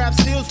wanna grab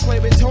steals, play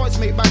with toys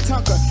made by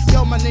Tunker.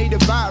 Yo, my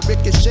native vibe,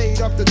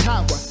 ricochet off the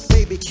tower.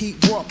 Baby,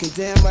 keep walking,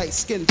 damn right,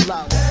 skin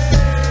flower.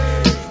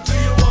 Hey, do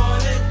you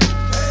want it?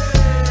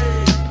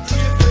 Hey, do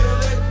you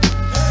feel it?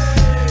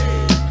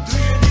 Hey, do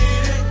you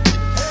need it?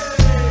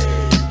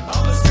 Hey,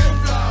 I'm a skin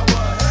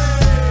flower.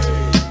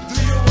 Hey, do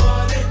you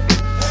want it?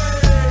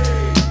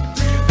 Hey,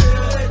 do you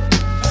feel it?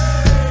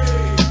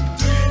 Hey,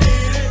 do you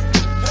need it?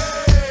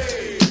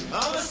 Hey,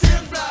 I'm a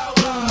skin flower.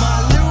 My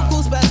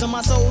lyrical spasm,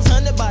 my soul's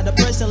hunted by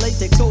depression.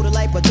 Latex coated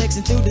like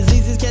protection through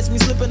diseases. Catch me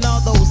slipping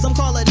all those. Some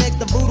call it next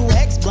the voodoo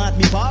hex. Blind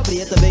me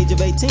poverty at the age of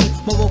 18.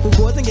 My vocal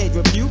cords engage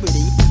with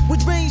puberty,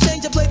 which brings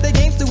change to play the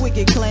games through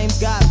wicked claims.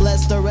 God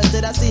bless the rest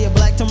that I see a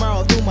black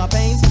tomorrow through my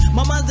pains.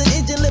 My mind's an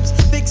engine, lips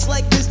fixed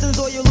like pistons.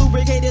 Or your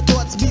lubricated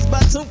thoughts beats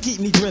by two keep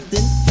me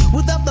drifting.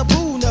 Without the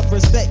boo, enough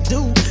respect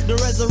due. The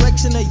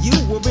resurrection of you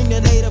will bring the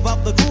native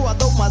off the crew.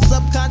 Although my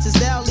subconscious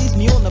style leaves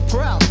me on the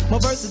prowl.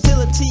 My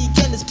versatility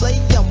can display,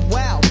 I'm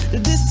wow. The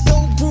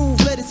disco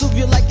groove, let it soothe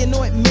you like an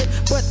ointment.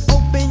 But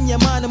open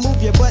your mind and move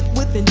your butt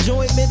with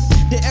enjoyment.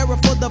 The era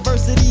for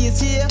diversity is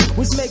here,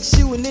 which makes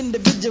you an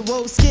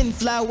individual skin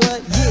flower,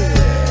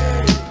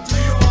 yeah. Do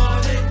you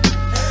want it?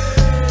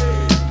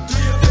 Hey, do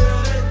you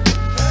feel it?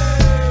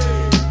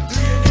 Hey, do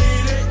you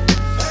need it?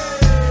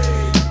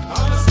 Hey,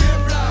 I'm a skin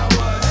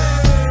flower.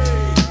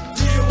 Hey,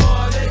 do you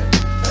want it?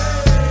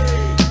 Hey,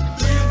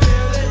 do you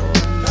feel it?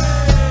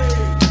 Hey,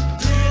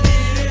 do you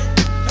need it?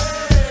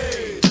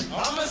 Hey,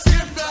 I'm a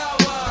skin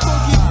flower.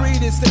 Funky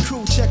Breed is the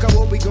crew, check out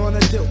what we gonna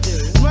do.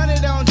 Run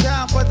it on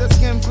down for the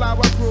skin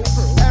flower crew.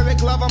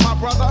 Eric Lover, my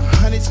brother,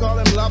 Honey's call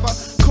him Lover.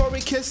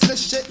 Corey Kiss the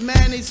shit,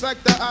 man, he's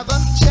like the other.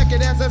 Check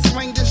it as I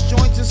swing this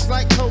joint just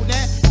like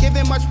Conan.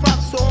 Giving much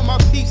props to all my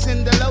peeps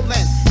in the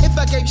lowland. If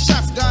I gave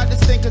shots, God, this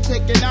thing could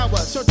take an hour.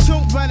 So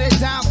tune, run it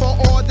down for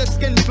all the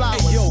skin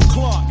flowers. Hey yo,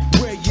 Clark,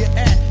 where you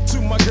at?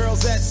 To my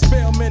girls at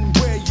Spellman,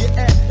 where you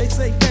at? They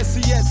say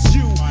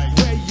SESU,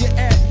 where you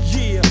at?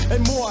 Yeah,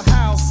 and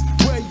Morehouse,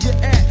 where you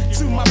at?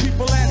 To my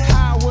people at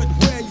Howard,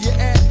 where you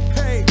at?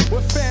 Hey,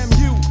 with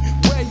FAMU,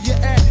 where you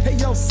at? Hey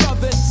yo,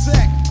 Southern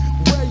Tech,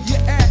 where you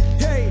at?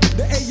 Hey,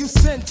 the AU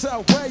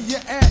Center, where you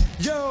at?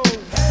 Yo,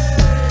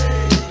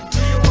 Hey, do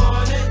you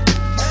want it?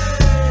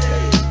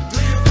 Hey, do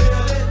you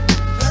feel it?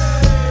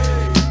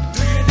 Hey,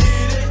 do you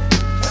need it?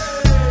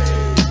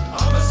 Hey,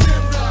 I'm a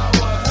skin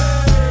flower.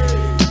 Hey,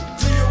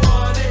 do you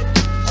want it?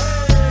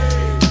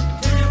 Hey,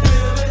 do you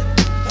feel it?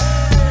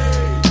 Hey,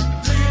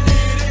 do you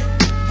need it?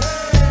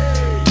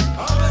 Hey,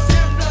 I'm a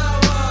skin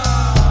flower.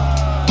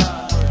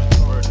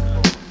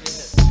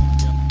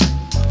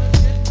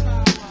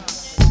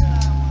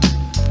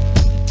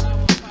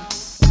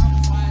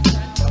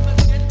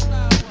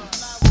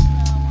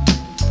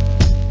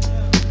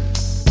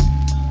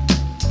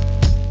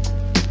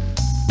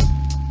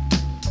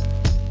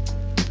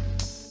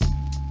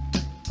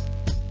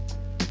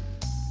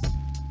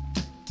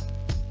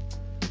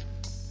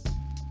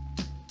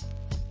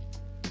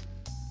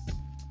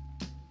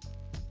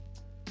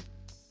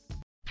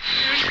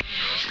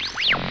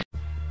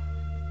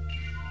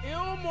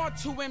 Illmore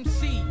 2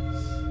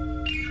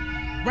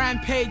 MCs.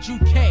 Rampage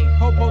UK,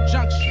 Hobo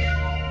Junction.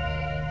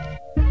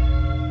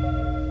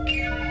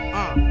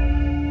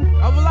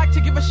 I would like to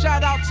give a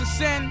shout out to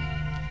Sin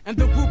and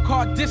the group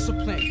called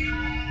Discipline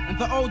and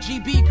the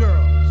OGB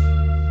girls.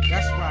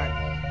 That's right.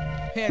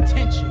 Pay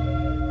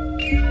attention.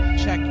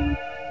 Check it.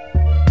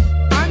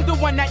 I'm the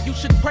one that you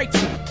should pray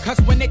to, cause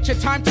when it's your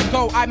time to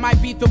go, I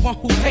might be the one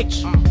who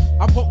takes you.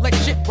 I won't let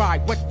shit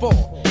ride, what for?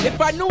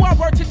 If I knew I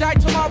were to die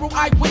tomorrow,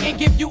 I wouldn't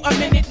give you a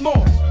minute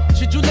more.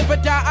 Should you live or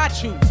die, I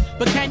choose.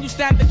 But can you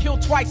stand the kill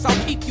twice?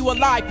 I'll keep you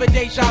alive for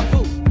deja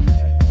vu.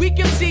 Weak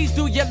MCs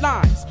do your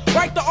lines.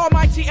 Write the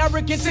almighty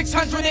arrogant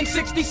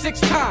 666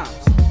 times.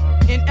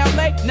 In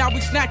LA, now we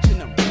snatching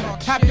them.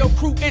 Have your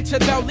crew enter,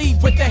 they'll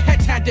leave with their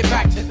heads handed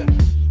back to them.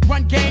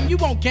 Run game, you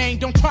won't gain,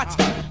 don't try to.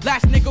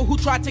 Last nigga who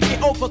tried to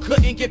get over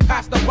couldn't get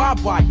past the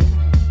barbed wire.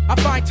 I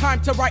find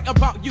time to write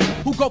about you,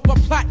 who go for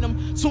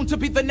platinum, soon to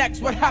be the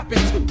next what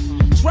happened to.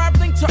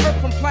 Traveling to Earth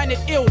from planet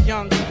ill,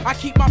 young. I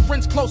keep my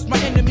friends close, my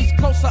enemies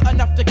closer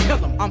enough to kill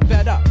them. I'm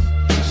fed up.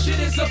 Shit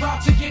is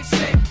about to get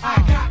sick. I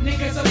got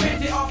niggas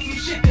offended off some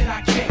shit that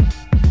I kick.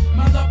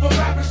 My love for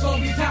rappers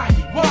slowly dying.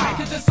 Why?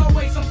 Cause there's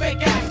always some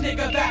fake ass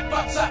nigga that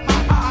fucks up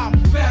my I'm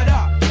fed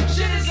up.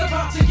 Shit is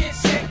about to get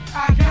sick.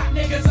 I got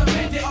niggas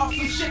offended off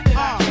some shit that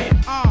I kick.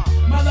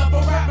 My love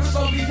for rappers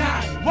slowly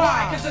dying.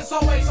 Why? Cause there's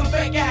always some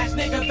fake ass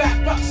nigga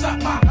that fucks up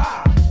my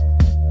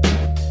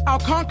I'll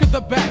conquer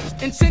the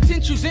best and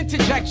sentence use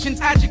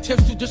interjections,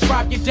 adjectives to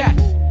describe your death.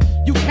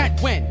 You can't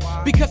win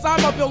because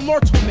I'm of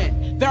immortal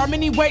men. There are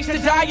many ways to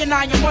die and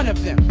I am one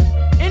of them.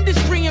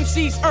 Industry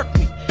MCs irk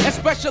me,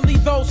 especially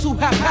those who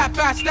have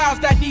half-assed styles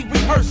that need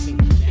rehearsing.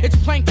 It's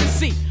plain to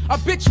see, a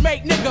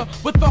bitch-made nigga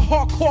with a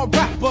hardcore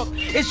rap book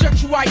is your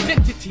true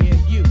identity.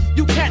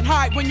 You can't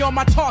hide when you're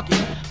my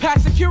target.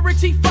 Past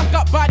security, fuck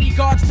up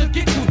bodyguards to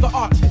get to the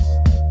artist.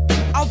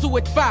 I'll do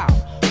it foul.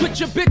 Put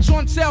your bitch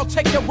on sale,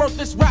 take your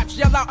worthless raps,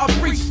 yell out a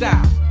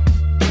freestyle.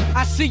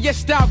 I see your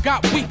style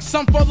got weak.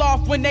 Some fall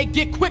off when they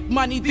get quick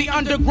money, the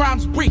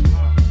underground's brief.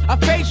 A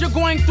phase you're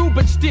going through,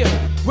 but still,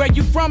 where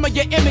you from or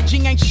your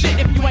imaging ain't shit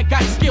if you ain't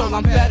got skill.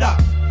 I'm fed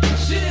up.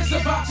 Shit is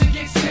about to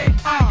get sick.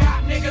 I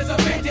got niggas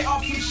offended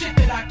off some shit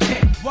that I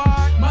can't.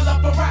 Why? My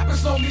love for rappers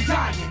slowly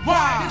dying.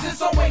 Why? Cause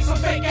it's always some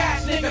fake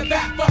ass nigga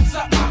that fucks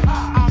up my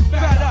high. I'm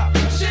fed up.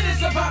 Shit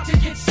is about to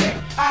get sick.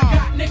 I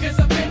got niggas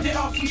offended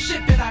off some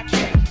shit that I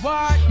can't.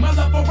 Why? My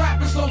love for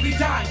rappers slowly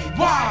dying.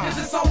 Why? Cause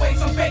it's always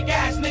some fake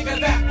ass nigga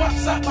that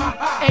fucks up my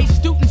high. Hey,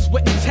 students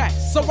wouldn't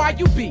text, so why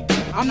you be?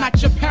 I'm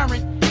not your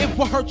parent. It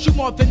will hurt you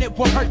more than it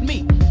will hurt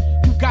me.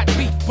 You got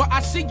beef, but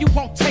I see you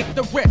won't take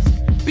the risk.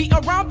 Be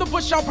around the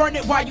bush, I'll burn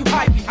it while you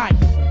hide behind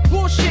it.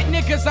 Bullshit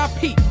niggas, I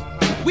peep.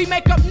 We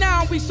make up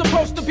now, we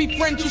supposed to be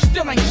friends, you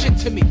still ain't shit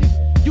to me.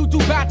 You do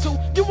battle,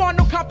 you want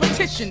no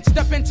competition.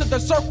 Step into the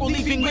circle,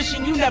 leaving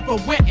wishing you never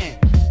went in.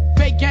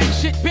 Fake gang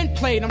shit been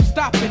played, I'm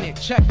stopping it,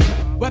 check it.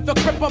 Whether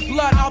crip or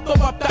blood, I'll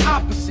throw up the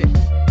opposite.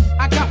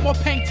 I got more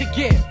pain to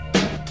give.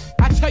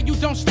 I tell you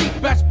don't sleep,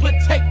 best put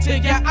tape to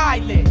your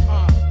eyelid.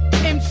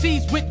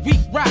 MCs with weak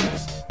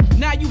raps,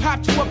 now you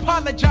have to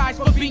apologize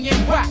for being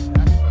whack.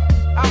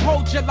 I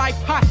hold your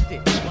life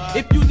hostage.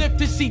 If you live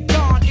to see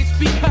dawn, it's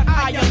because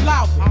I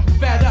allowed it. I'm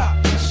fed up.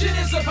 Shit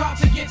is about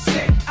to get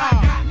sick. I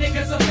got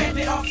niggas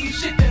offended off some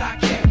shit that I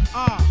can't.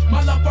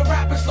 My love for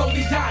rap is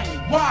slowly dying.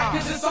 Why?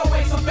 Cause it's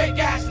always some fake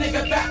ass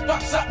nigga that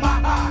fucks up my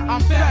high.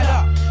 I'm fed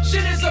up.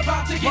 Shit is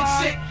about to get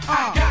sick.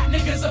 I got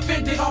niggas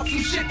offended off some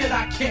shit that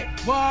I can't.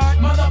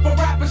 My love for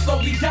rap is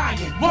slowly dying.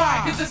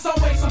 Why? Cause it's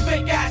always some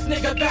fake ass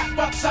nigga that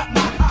fucks up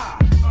my high.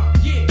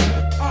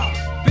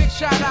 Big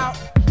shout out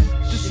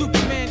to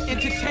Superman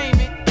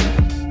Entertainment.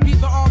 He's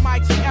the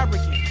almighty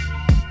arrogant.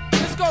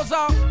 This goes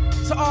out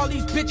to all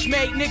these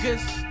bitch-made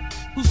niggas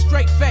who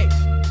straight fake.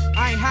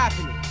 I ain't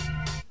having it.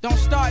 Don't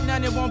start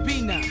none, it won't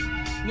be none.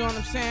 You know what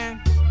I'm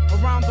saying?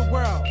 Around the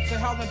world, to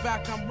hell and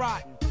back, I'm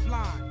rotten,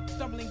 blind,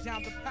 stumbling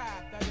down the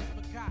path that is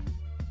forgotten.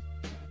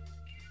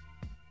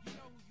 You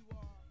know who you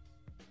are.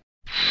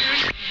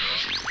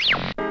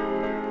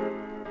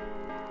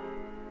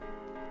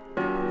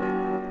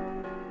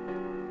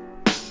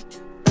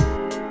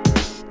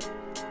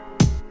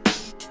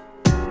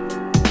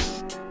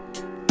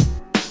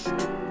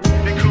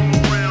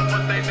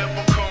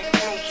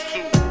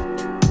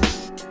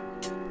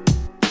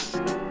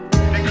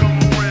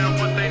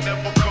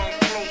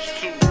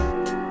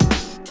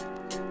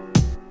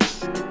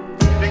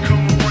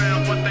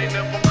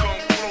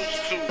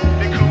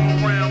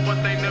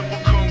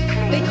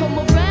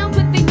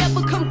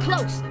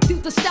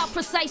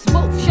 Precise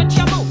both, shut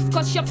your mouth,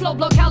 cause your flow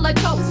block hella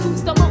toast.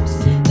 Who's the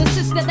most? The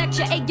sister that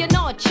your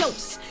A&R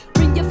chokes.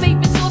 Bring your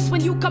favorite sauce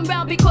when you come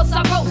round because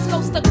I roast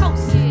coast to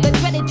coast. The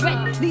dreaded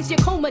dread leaves you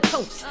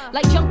comatose.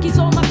 Like junkies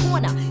on my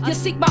corner, you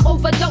seek my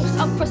overdose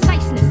of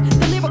preciseness.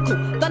 The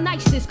lyrical, the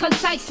nicest,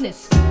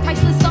 conciseness.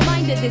 Priceless, I'm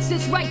minded, this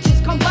is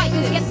righteous, combine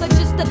this. Get the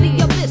gist of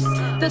the abyss,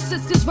 the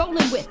sisters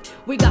rolling with.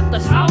 We got the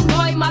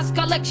Soundboy, Moss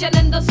collection,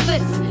 and the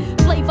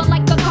spliff. Flavor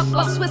like a cup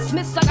of Swiss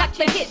Miss, I got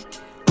the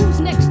hit. Who's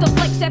next to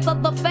flex after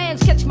the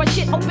fans catch my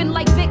shit open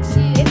like Vicks?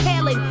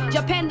 Inhaling,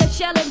 Japan the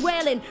shelling,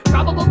 wailing.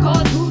 Probable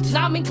cause roots,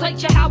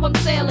 nomenclature, how I'm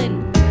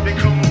sailing. They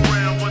come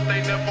around, but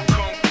they never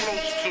come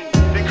close to.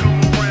 They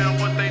come around,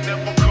 but they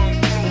never come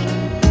close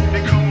to.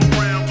 They come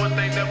around, but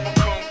they never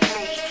come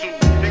close to.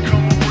 They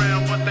come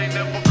around, but they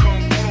never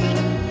come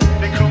close to.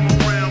 They come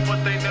around,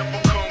 but they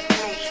never come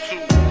close to.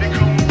 They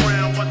come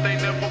around, but they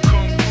never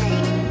come close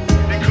to.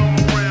 They come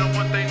around,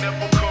 but they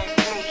never come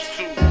close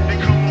to. They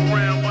come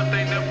around, but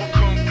they never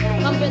come close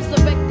to. I'm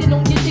resurrecting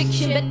on your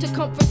diction, meant to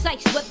come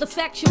precise, whether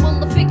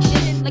factual or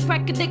fiction. Like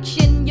crack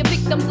addiction, you're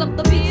victims of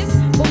the beers.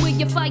 But where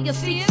your fire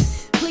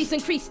sees, please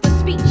increase the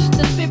speech.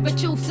 The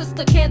spiritual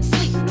sister can't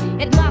sleep.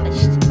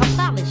 Admonished,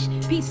 abolished,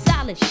 peace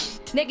stylish.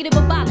 Negative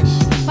abolish,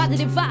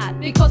 positive vibe,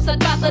 because I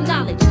drive the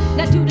knowledge.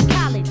 Now do the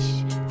college,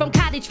 from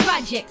cottage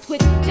projects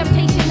with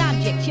temptation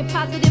objects. You're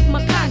positive,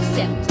 my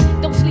concept.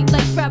 Don't sleep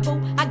like Frabble,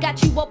 I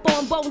got you up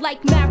on bone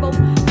like marrow.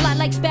 Fly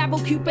like sparrow,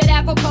 Cupid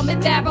arrow, coming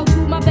barrel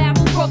to my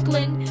barrel,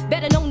 Brooklyn.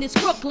 Better known as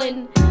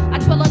Crooklyn. I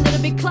dwell under the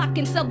big clock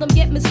and seldom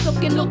get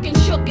mistaken, looking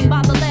shooken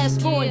by the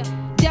last born.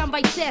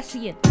 Downright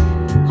sassy.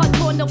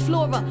 Hardcore, no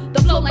flora,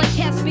 the flow like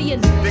Caspian.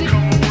 They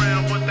come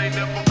around, but they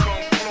never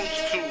come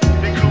close to.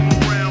 They come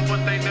around,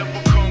 but they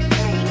never come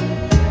close to.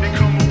 They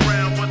come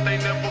around, but they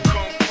never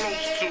come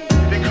close to.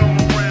 They come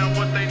around,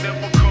 but they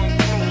never come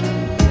close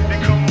to. They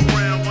come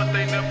around, but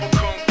they never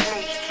come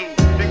close to.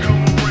 They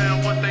come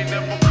around, but they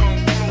never come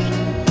close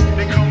to.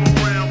 They come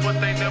around, but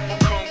they never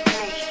come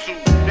close to.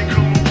 They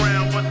come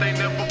around, but they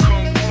never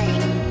come close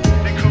to.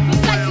 They come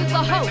around,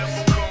 the host.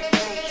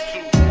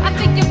 I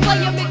think you're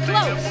playing me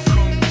close.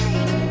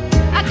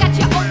 I got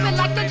your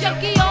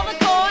junkie on the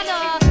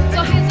corner.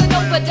 So here's an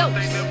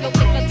overdose. You'll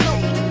take a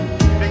toke.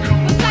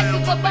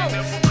 Precisely for both.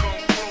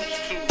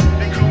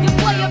 You're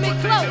playing me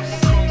close.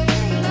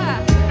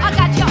 I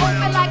got you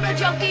open like a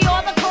junkie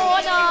on the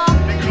corner.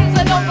 Here's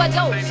an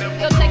overdose.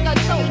 You'll take a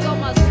toke on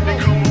my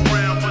smoke.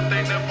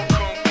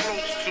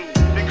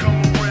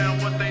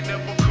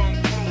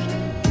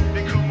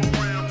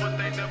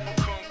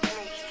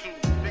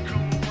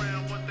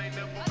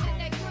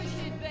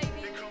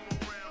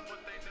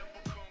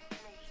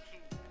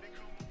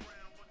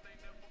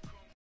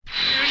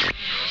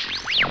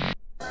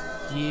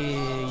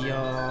 Yeah,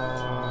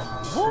 y'all.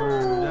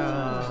 Word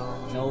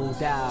up. No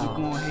doubt. We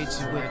gon' hit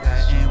you with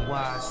that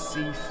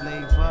NYC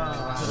flavor.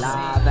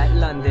 Live at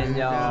London,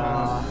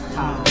 y'all.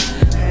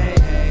 Hey,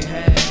 hey,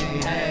 hey,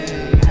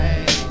 hey,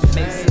 hey.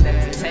 MIXXX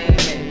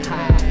Entertainment.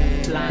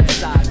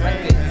 Blindside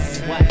Records.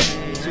 What?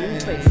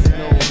 Two-Face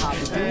know how we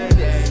do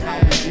this. How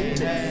we do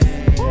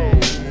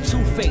this.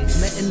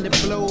 Two-Face. Letting the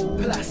blow.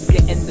 Plus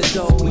getting the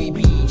dough. We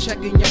be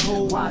checking your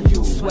hoe while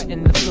you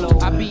sweating the flow.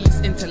 I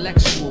be's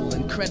intellectual,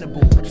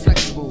 incredible, but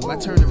flexible. I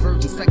turn the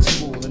virgin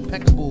sexual,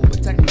 impeccable,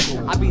 but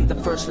technical. I be the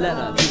first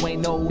letter. If you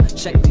ain't know,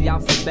 check the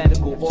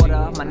alphabetical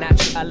order. My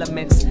natural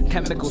elements,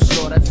 chemical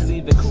slaughter.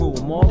 See the crew,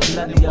 more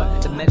bloodier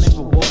than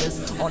menstrual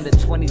waters. On the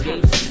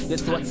 28th, your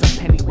thoughts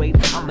are pennyweight.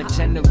 I'ma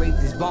generate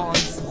these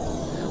bonds.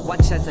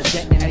 Watch as I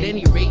detonate. At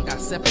any rate, I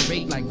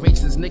separate like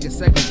races. Niggas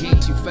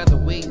segregate you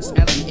featherweights.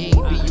 LNA,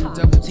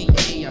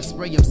 BUTTA. I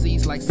spray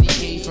MCs like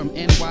CK from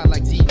NY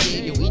like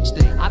DK. Yo, each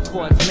day I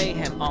cause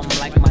mayhem,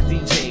 like my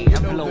DJ. I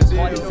blow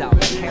parties out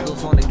like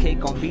candles on the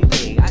cake on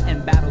B-Day. I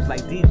end battles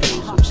like D-Day,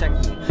 so check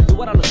me. Do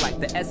what I look like,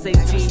 the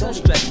SAT. Don't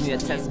stress me or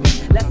test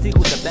me. Let's see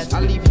who's the best.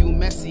 I leave you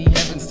messy,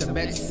 heavens to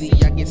Betsy.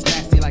 I get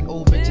nasty like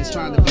old bitches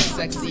trying to be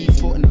sexy.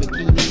 Sporting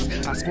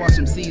bikinis, I squash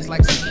MCs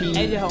like zucchini.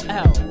 Hey yo,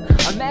 L,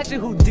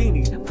 imagine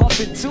Houdini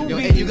puffing two yo,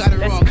 beats. Hey, you got it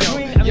that's wrong,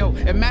 cream. yo.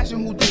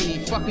 Imagine Houdini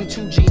fucking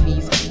two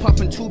genies,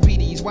 puffing two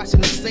BDs,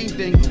 watching the same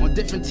thing on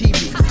different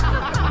TVs.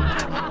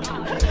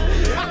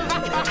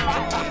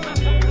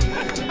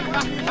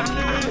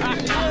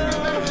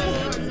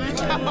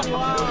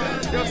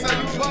 Yo,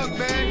 son, you fuck,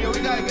 man. Yo, we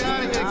gotta get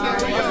out of here.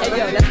 Carry on. Hey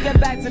yo, let's get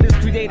back to this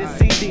creative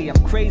CD.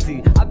 I'm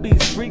crazy, I be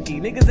freaky.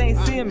 Niggas ain't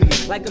seeing me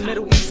like a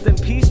Middle Eastern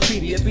peace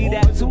treaty. It be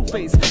that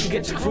Two-Face, you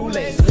get your crew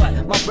lace.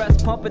 What? My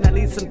breast pumping, I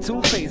need some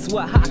Two-Face.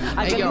 What? Ha?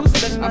 I Hey get yo,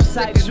 loose than I'm an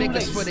sick upside of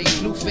shoelace. niggas for they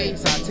new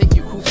face. I take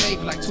your cool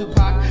fave like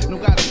Tupac. No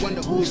gotta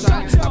wonder who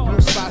shot. I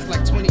blew spots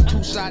like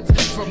 22 shots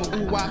from a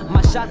ooh-wop.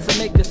 My shots will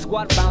make the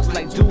squad bounce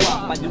like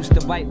doo-wop. I used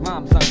to write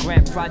rhymes on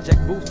Grand Project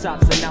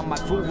rooftops, and now my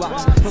crew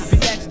rocks. From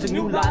BX to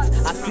new lots,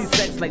 I see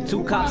sex like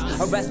two cops.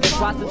 Arrested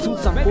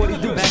prostitutes, I'm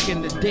 42. Back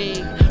in the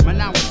day,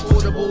 man, I was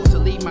portable to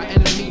leave my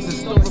enemies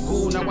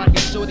historical. Now I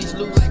get shorties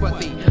loose, but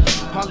they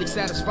hardly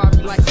satisfy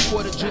me like a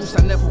quarter juice.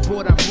 I never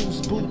bought out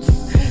boots.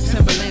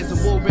 Timberlands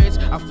and Woolridge,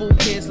 I fool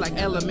kids like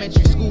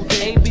elementary school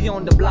days. Ain't be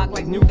on the block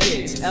like new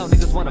kids. L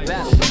niggas wanna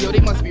battle. Yo, they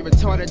must be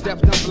retarded,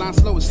 deaf, dumb, blind,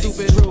 slow, and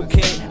stupid. True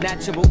kid,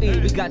 natural E,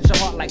 we got your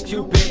heart like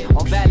Cupid.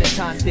 On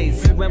Valentine's Day,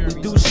 see when we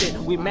do shit,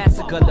 we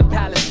massacre the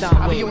Palestine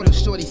I be on the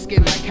shorty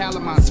skin like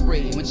calamine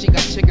spray. When she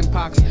got chicken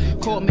pox,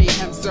 call me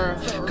him sir,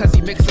 cause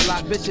he mix a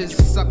lot. Bitches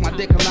suck my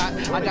dick a lot.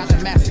 I got the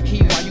master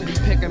key while you be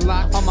picking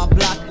locks. On my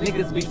block,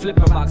 niggas be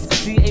flipping rocks.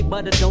 CA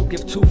butter don't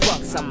give two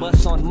fucks. I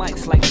bust on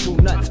mics like two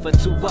nuts for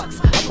 $2.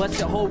 I bust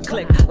your whole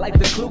clique like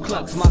the Ku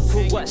Klux. My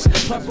crew rush,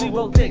 plus we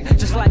roll dick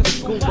just like the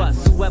school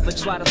bus. Whoever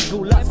try to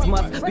school us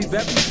must be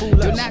very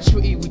foolish. Yo,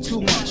 naturally we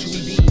too much.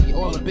 We be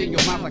all up in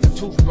your mouth like a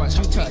toothbrush.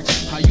 You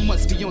touch, how you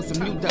must be on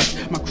some new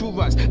dust. My crew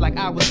rush like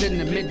I was in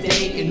the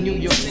midday in New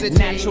York City.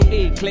 Natural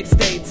E, click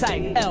stay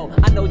tight. L,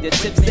 I know your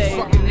tips say.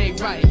 Fucking ain't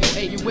right. Yo,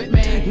 hey, you with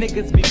me?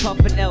 Niggas be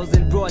puffin' L's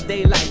in broad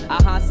daylight.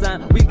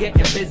 Son, we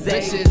getting busy.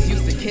 Bitches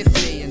used to kiss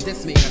me and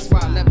diss me. That's why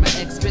I let my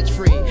ex bitch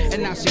free.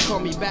 And now she call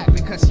me back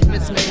because she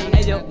miss me.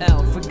 Hey yo,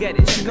 L, forget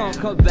it. She gon'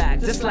 come back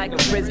just like a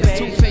frisbee.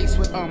 Two-Face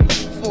with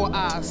 4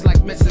 eyes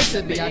like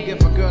Mississippi. I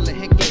give a girl a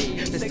hickey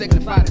to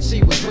signify that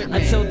she was with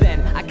me. Until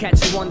then, I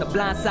catch you on the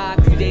blind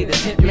side.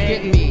 Creators hit You me.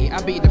 get me?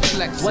 I be the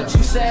flexer. What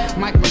you said?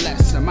 Mic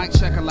molester, mic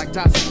checker like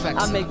Dot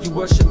Effects. I make you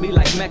worship me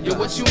like Mecca. Yo,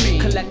 what you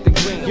mean? Collect the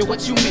green. Yo,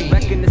 what you mean?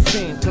 Wrecking the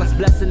scene, plus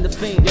blessing the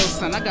fiend. Yo,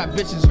 son, I got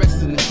bitches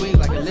resting in the queen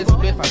like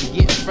Elizabeth. I be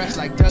getting fresh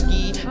like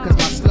Dougie, cause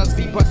my slugs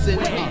be bustin'.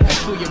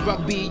 Through your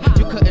rugby,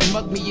 you couldn't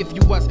mug me if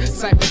you was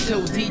Cypress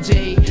Hill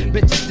DJ.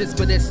 Bitches this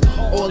for this,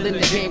 all in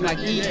the game like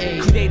EA.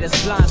 Creators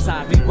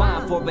blindside,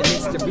 rewind for an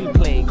instant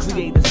replay.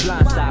 Creators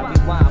blindside,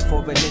 rewind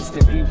for an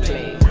instant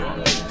replay.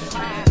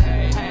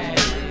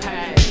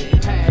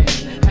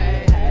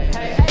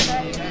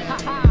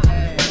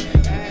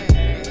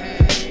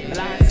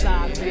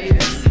 Blindside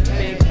creators,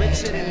 Big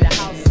Richard in the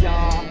house,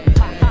 y'all.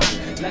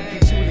 Lucky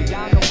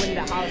Giuliano in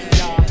the house,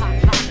 y'all.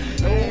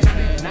 No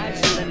sleep,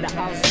 Nigel in the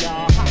house,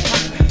 y'all.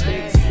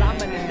 Big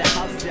Simon in the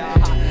house, y'all.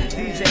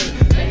 DJ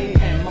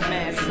Mayhem, my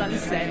man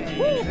Sunset.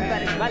 Woo,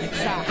 better relics,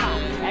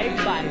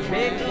 everybody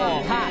big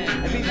ball, hot.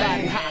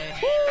 Everybody hot.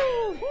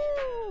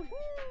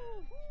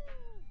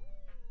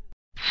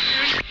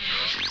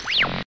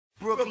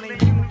 Brooklyn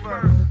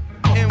Universe,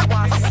 NY.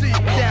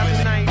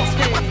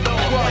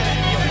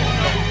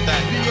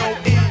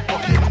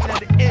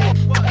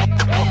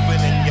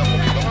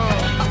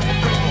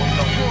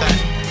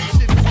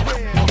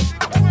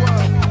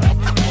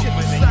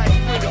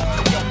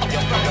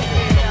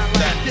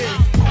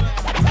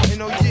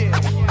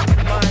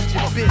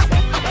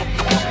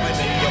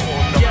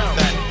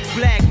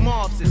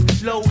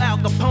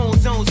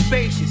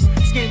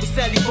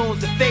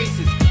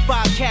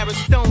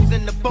 carat stones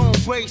in the bone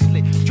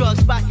bracelet. Drug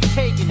spot, you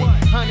taking it.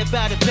 100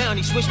 by the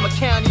bounty, switch my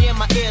county and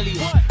my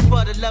alias.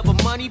 For the love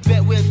of money,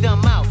 bet we'll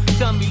dumb out.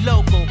 Dummy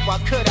loco, why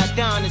could I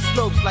down the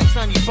slopes like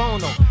Sonny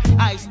Bono?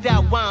 Iced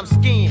out while I'm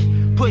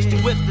skiing. Push the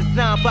whips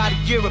designed by the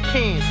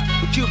Europeans.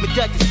 With Cuban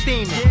Dutch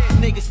steaming.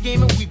 Niggas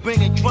scheming, we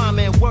bringing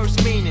drama and worse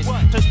meanings.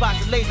 Turn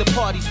spots to laser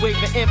parties,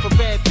 waving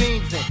infrared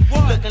beams in.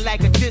 Looking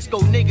like a disco,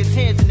 niggas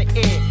hands in the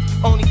air.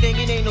 Only thing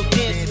it ain't no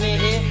dancing in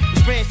here.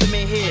 It's ransom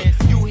in here.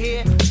 You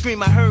hear?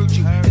 Scream, I heard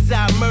you. As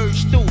I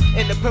emerged through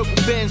in the purple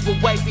Benz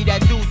with wifey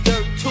that do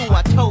dirt too.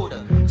 I told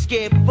her,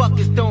 scared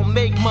fuckers don't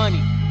make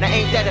money. Now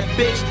ain't that a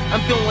bitch?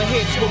 I'm doing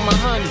hits with my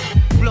honey.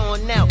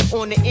 Blowing out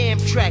on the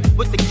Amtrak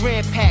with the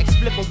grand packs,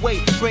 flipping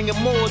weight, bringing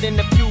more than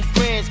a few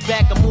grands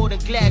back. I'm more than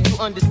glad you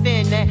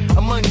understand that.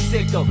 I'm money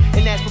sick though,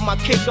 and as for my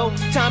kicko,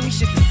 Tommy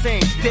shit's the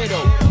same,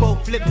 ditto.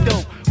 Both flip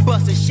dope,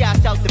 bustin'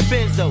 shots out the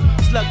benzo.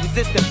 Slug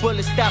resistant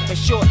bullets stopping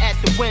short at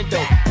the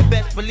window. And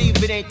best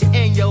believe it ain't the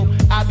end, yo.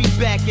 I'll be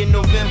back in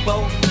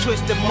November,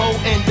 twisting mo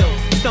endo.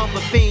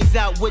 Stomping fiends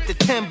out with the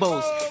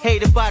Timbos.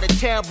 Hated by the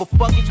terrible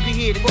fuckers, we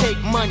here to take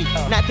money,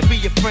 not to be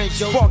your friends,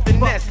 yo. Spark the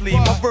Nestle,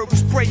 my verbal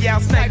spray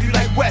out, snipe you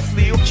like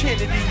Wesley or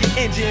Kennedy. Your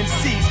engine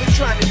MCs, they're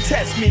trying to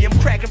test me. I'm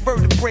cracking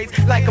vertebrae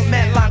like a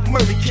Matlock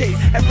murder case.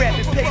 At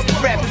rapid pace, the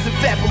rappers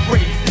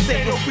evaporate. This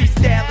ain't no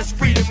freestyle, it's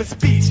freedom of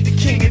speech. The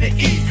king of the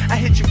East, I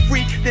hit you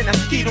free, then I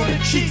skeet on the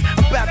cheeks.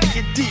 I'm about to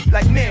get deep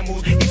like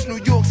mammals. East New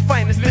York's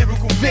finest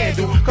lyrical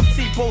vandal. Come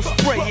see both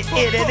spray and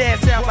air that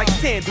ass out like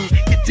sandals.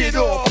 Get it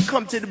off, or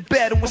come to the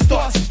battle and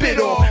start to spit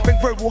off. Bring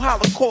verbal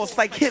holocaust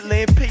like Hitler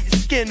and pay your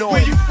skin off.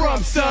 Where you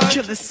from, son?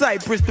 Killer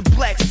Cypress, the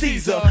Black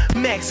Caesar,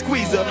 Max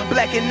Squeezer,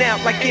 blacking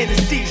out like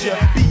anesthesia.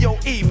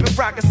 B.O.E. been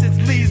rocking since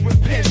Lee's with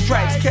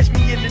pinstripes. Catch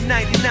me in the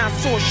 99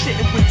 saw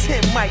shitting with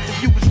 10 mics.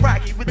 If you was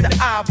Rocky with the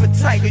eye of a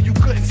tiger, you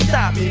couldn't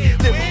stop me.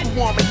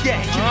 Lyrical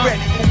Armageddon, get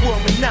ready for war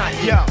and not.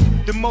 Yo,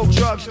 the more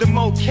drugs, the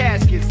more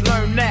caskets.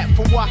 Learn that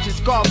from watching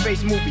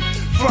Scarface movie.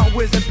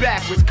 Frontwards and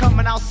backwards,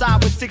 coming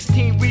outside with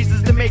 16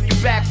 reasons to make you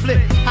backflip.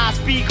 High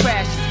speed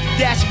crashes,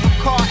 dashing from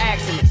car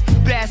accidents.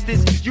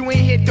 Bastards, you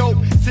ain't hit dope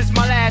since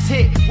my last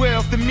hit. We're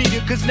off the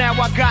meter, cause now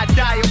I got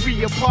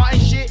diarrhea.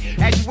 Parting shit,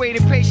 as you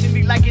waiting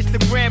patiently like it's the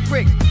Grand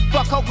Prix.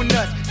 Fuck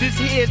coconuts, this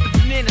here's the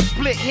banana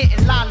split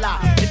hitting la-la.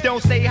 And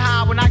don't say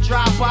hi when I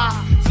drive by.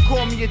 So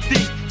call me a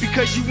thief,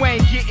 because you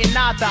ain't getting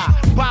nada.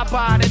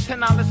 Bye-bye, that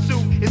 $10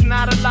 suit is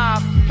not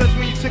alive. Plus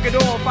when you took it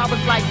off, I was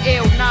like,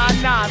 ew,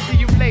 nah, see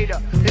you later.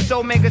 It's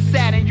Omega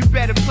Saturn, you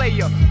better play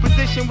your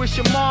position with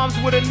your moms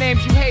with the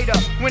names you hate her.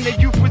 When the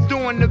youth was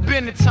doing the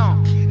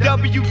Benetton.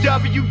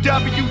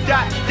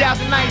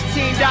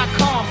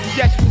 www.2019.com.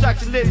 Suggest you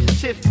such a little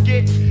tips to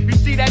get. You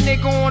see that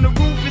nigga on the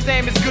roof, his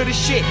aim is good as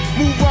shit.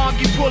 Move on,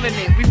 keep pulling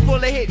it. We full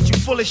of hits, you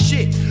full of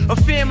shit. A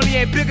family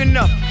ain't big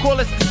enough, call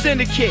us the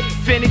syndicate.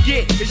 Finna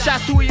get the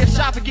shots through your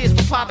esophagus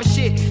for popping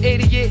shit.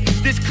 Idiot,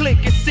 this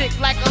clique is sick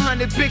like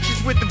 100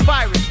 bitches with the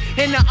virus.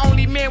 And the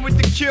only man with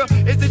the cure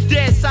is a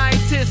dead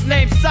scientist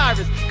named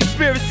Cyrus.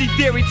 Conspiracy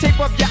theory, tape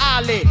up your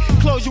eyelid.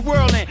 Close your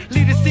world and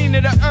leave the scene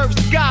of the earth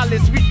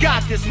skyless. We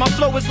got this, my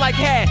flow is like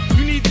hat.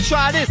 You need to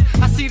try this.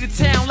 I see the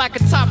town like a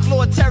top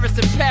floor terrace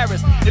in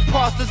Paris.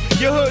 Imposters,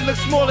 your hood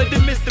looks smaller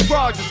than Mr.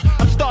 Rogers.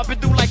 I'm stomping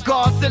through like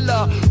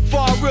Godzilla.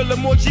 Far realer,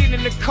 more G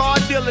than the car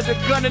dealer. The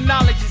gun of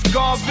knowledge is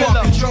Godzilla.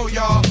 Spark control,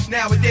 y'all.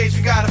 Nowadays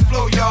we gotta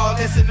flow, y'all.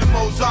 Listen to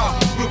Mozart,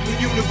 Brooklyn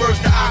Universe,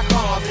 the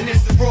icons, and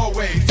it's the raw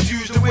ways.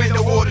 Use the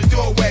window or the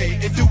doorway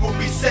and do what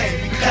we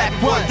say. We clap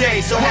one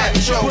day, so have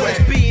it your way.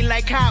 Being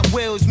like Hot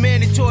Wheels,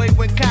 mandatory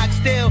when cock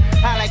still.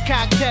 I like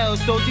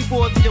cocktails, those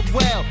boys in the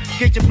well.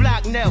 Get your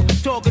block now,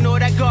 talking all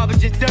that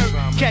garbage and dirt.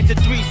 Catch a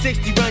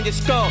 360 run your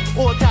skull,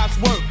 all tops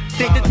work.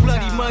 Think this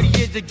bloody money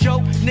is a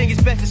joke?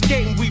 Niggas best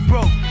escaping, we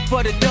broke.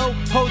 For the dough,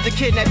 hoes and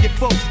kidnap your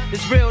folks.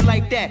 It's real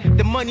like that,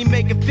 the money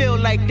make it feel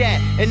like that.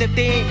 And if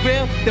they ain't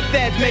real, the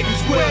feds make them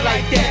squeal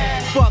like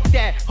that. Fuck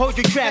that, hold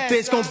your trap,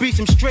 it's gonna be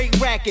some straight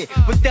racket.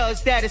 With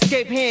thugs that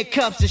escape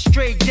handcuffs and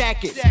straight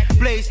jackets.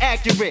 Blaze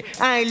accurate,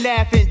 I ain't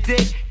laughing,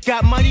 dick.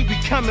 Got money, we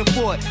coming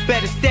for it.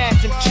 Better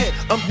stash some chips.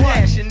 I'm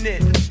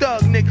passionate,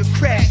 thug nigga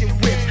crashing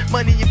whips.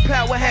 Money and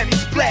power had me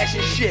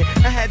splashing shit.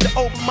 I had to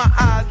open my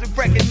eyes to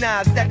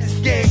recognize that this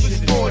game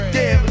was raw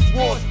damn, it's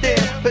war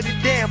still. But it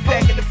damn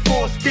back in the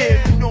force still.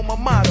 You know my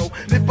motto,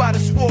 live by the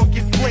sword,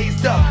 get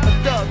blazed up. A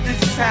thug,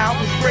 this is how I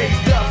was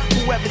raised up.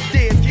 Whoever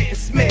dares getting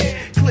smeared.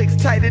 Clicks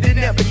tighter than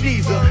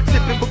Ebenezer.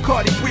 Sipping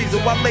Bacardi Breezer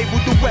while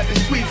labeled the weapon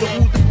squeezer.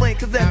 Who's to blame?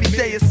 Cause every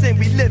day is sin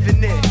we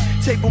living in.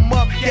 Tape him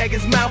up, gag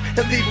his mouth,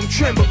 and leave him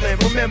trembling.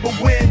 Remember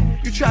when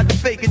you tried to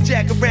fake a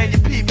jack around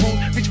your people?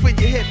 Reach for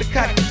your hip and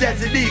cock the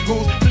Desert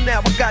Eagles. So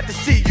now I got to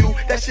see you,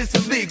 that shit's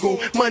illegal.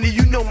 Money,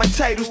 you know my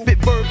title, spit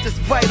verbs that's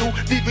vital.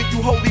 Leaving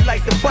you holy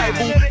like the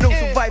Bible. No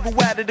survival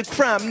out of the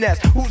crime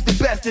nest. Who's the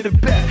best of the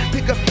best?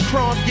 Pick up your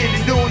crumbs, get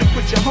it on and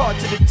put your heart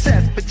to the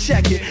test. But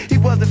check it, he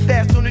wasn't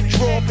fast on the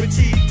draw.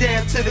 Fatigue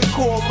down to the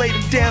core, laid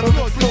him down on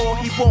the floor.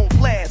 He won't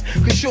last,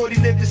 cause shorty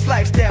lived this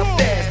lifestyle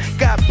fast.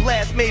 got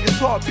blast, made his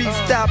heartbeat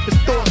stop, his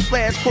thoughts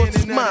flash across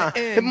his mind.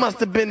 It must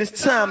have been his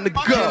time to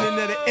go.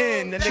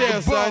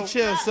 Chill, son,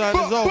 chill, son.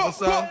 It's over,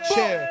 son.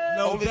 Chill.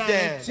 Hold it down.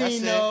 That's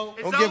it.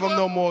 Don't give him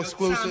no more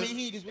exclusive.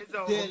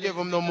 Don't give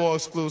him no more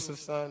exclusive,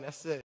 son.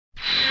 That's it.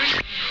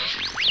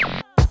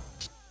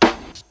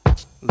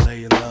 Lay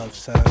your love,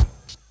 son.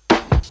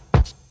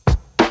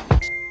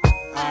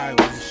 I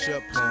wish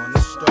upon a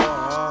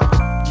star.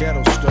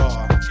 Ghetto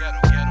star.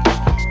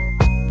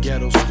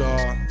 Ghetto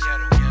star.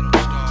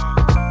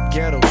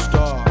 Ghetto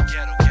star.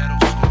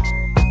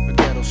 A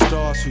ghetto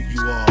star's who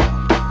you are.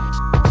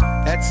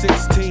 At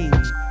 16,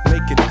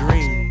 making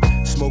green.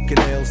 Smoking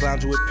L's,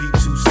 lounging with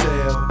peeps who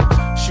sell.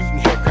 Shooting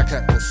head crack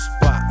at the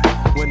spot.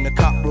 When the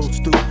cop rolls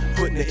through,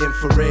 putting the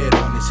infrared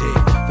on his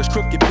head. There's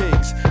crooked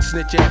pigs,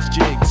 snitch ass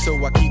jigs,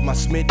 so I keep my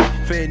smitty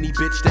for any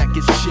bitch that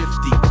gets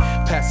shifty.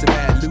 Passing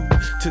mad loot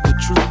to the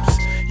troops.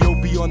 Yo,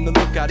 be on the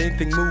lookout,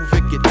 anything move,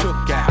 it get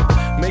took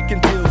out. Making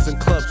deals in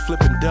clubs,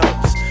 flipping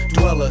dubs.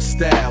 Dweller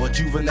style, a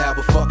juvenile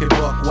but fucking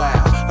buck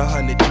wild.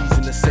 100 G's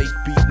in the safe,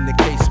 beating the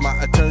case. My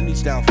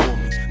attorney's down for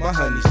me, my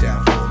honey's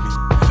down for me.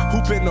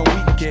 Hooping on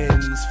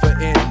weekends for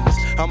ends.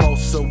 I'm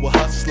also a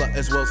hustler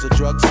as well as a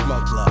drug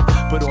smuggler.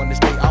 But on this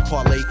day I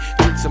parlay,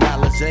 drink some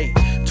Alizé.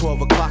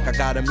 12 o'clock I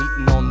got a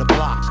meeting on the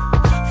block.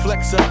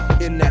 Flex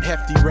up in that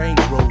hefty Range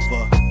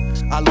Rover.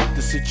 I look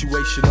the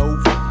situation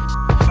over.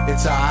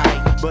 It's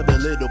alright, but a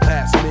little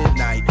past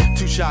midnight.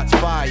 2 shots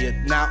fired,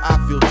 now I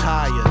feel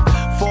tired.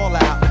 Fall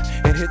out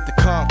and hit the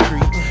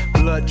concrete.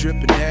 Blood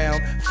dripping down,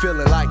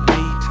 feeling like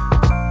meat.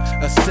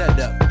 A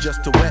setup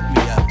just to wet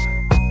me up.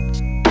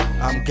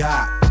 I'm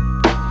God.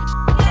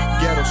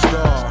 Ghetto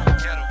star.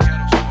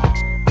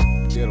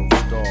 Ghetto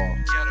star.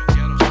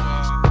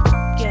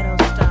 Ghetto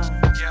star.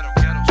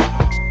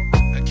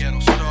 A ghetto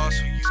star's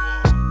who you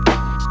are.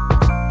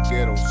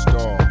 Ghetto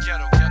star.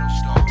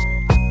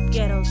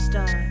 Ghetto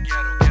star.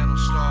 Ghetto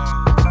star.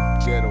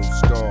 Ghetto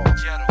star.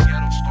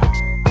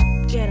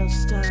 Ghetto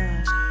star.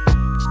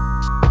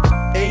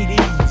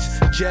 80s,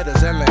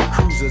 Jettas and Land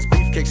Cruisers,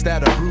 beefcakes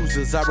that are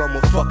bruisers. I run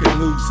with fucking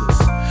losers.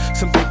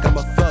 Some think I'm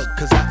a thug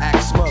cause I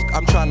act smug.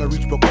 I'm trying to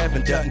reach Broke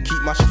Evan and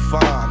keep my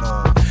chiffon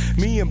on.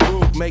 Me and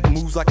Brooke make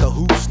moves like a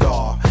hoop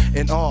star.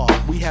 And all,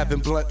 we having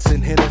blunts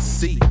in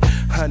Hennessy.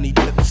 Honey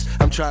dips,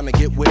 I'm trying to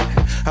get wit.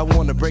 I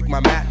wanna break my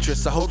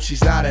mattress, I hope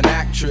she's not an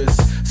actress.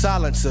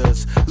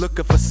 Silencers,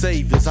 looking for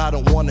saviors. I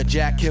don't wanna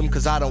jack him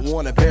cause I don't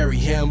wanna bury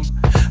him.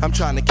 I'm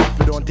trying to keep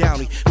it on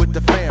Downey with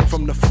the fam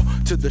from the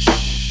to the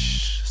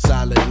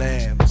silent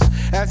lambs.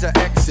 As I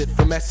exit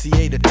from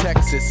SCA to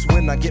Texas,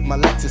 when I get my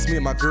Lexus, me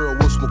and my girl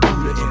will smoke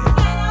Buddha in it.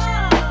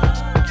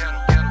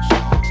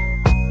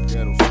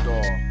 Ghetto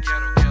star.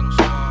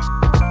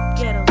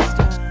 Ghetto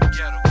star.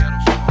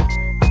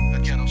 A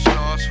ghetto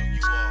star's who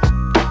you are.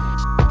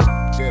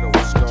 Ghetto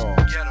star.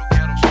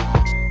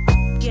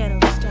 Ghetto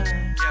star.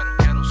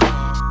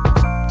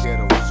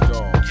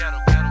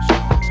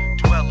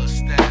 Dweller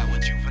style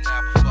with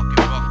juvenile but fucking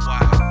buck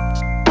wild.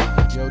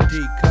 Yo D,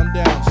 come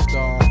down,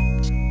 star.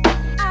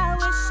 I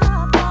wish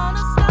upon a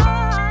star.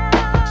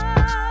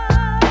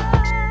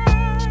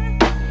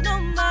 No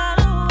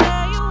matter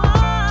where you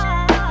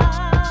are.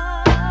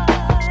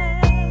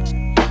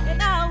 And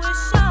I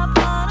wish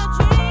upon a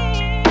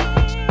dream.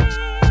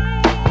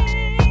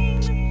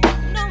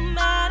 No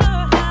matter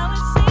how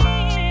it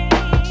seems.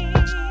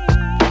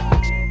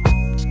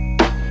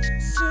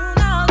 Soon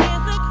I'll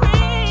get the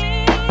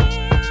cream.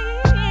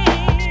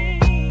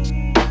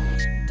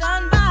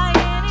 Done by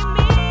any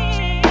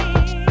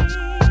means.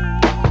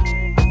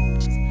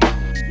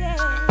 Yeah.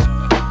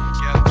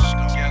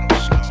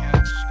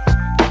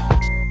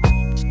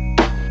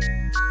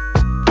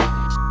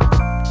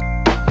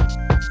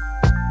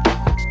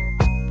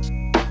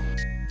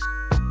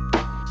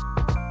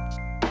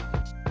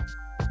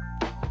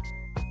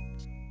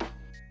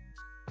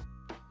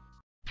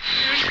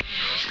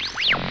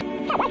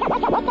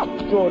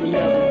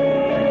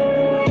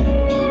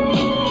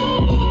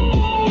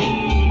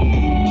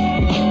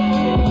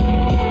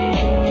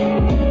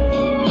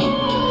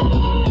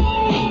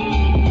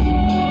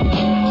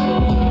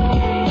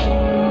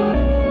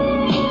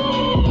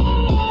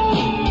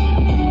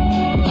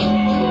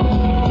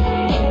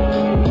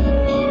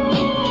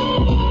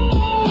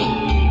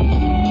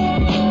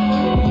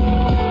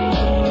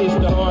 It's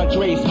the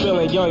Andre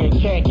spilling young and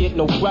can't get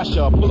no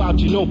pressure. Pull out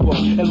your notebook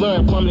and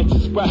learn from its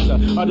expressor.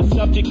 Or the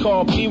subject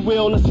called Be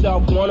Real to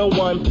Self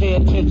 101, pay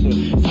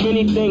attention. There's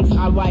many things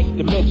I like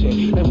to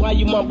mention. And why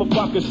you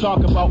motherfuckers talk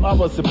about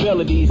others'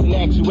 abilities, in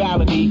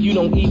actuality, you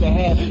don't even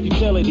have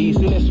utilities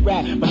in this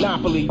rap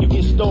monopoly. You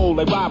get stole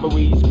like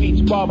robbery. Your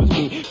speech bothers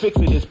me. Fix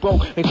it is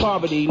broke and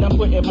poverty. Now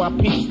putting my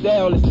peace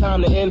down, it's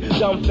time to end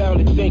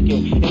dumbfounded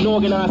thinking. And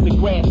organize the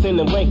grants and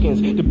the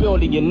Lincolns to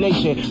build your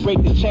nation.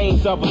 Break the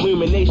chains of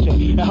illumination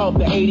and help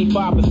the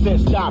 85%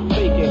 stop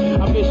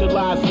faking. I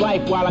visualize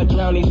life while I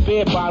drown these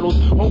beer bottles,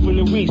 hoping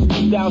to reach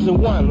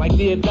 2001 like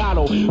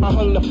Deodato. I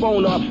hung the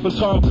phone up when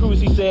Tom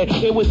Cruise, he said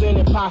it was an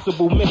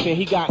impossible mission.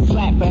 He got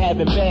slapped for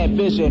having bad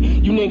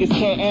vision. You niggas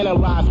can't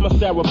analyze my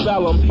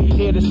cerebellum.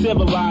 Here to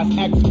civilize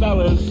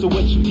ex-felons, so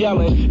what you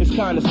yelling? It's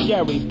kinda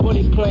scary, but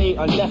it's plain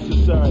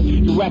unnecessary.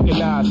 You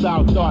recognize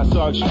our thoughts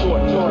are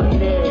extraordinary.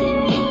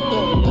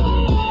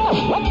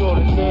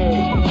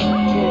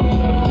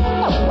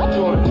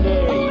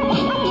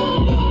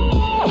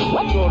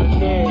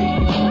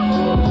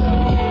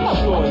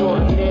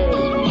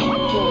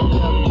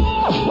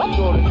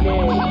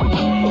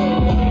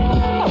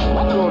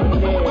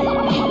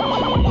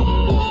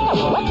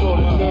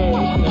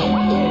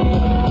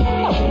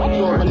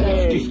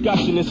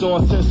 Discussion is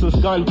on senseless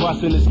gun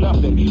busting, it's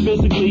nothing.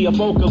 Physically or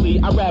vocally,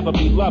 I'd rather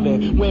be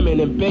loving women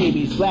and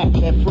babies,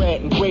 laughing at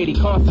Fred and Grady,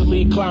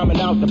 constantly climbing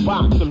out the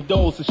box. Them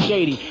doors are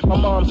shady. My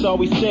mom's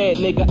always said,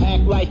 nigga,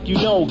 act like you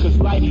know, cause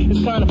life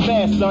is kinda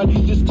fast, son.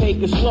 Just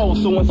take it slow.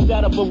 So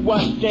instead of a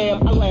rush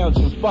jam, I lounge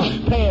and fuck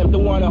Pam, the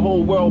one a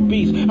whole world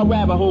beast. I'd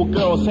rather hold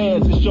girls'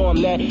 hands and show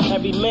them that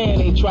every man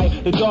ain't try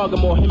to dog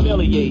them or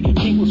humiliate.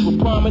 Peoples with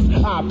promise,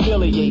 I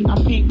affiliate. I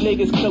peep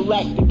niggas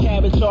collect the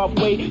cabbage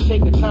halfway.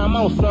 Take the time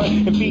out,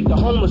 son, and feed the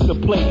homeless a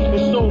plate.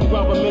 It's so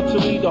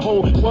governmentally, the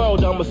whole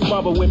world I'ma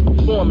smother with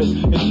performance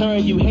and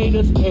turn you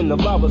haters into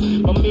lovers.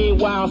 But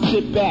meanwhile,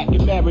 sit back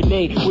and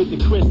marinate with the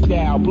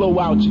crystal. Blow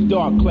out your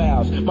dark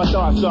clouds. My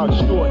thoughts are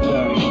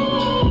extraordinary.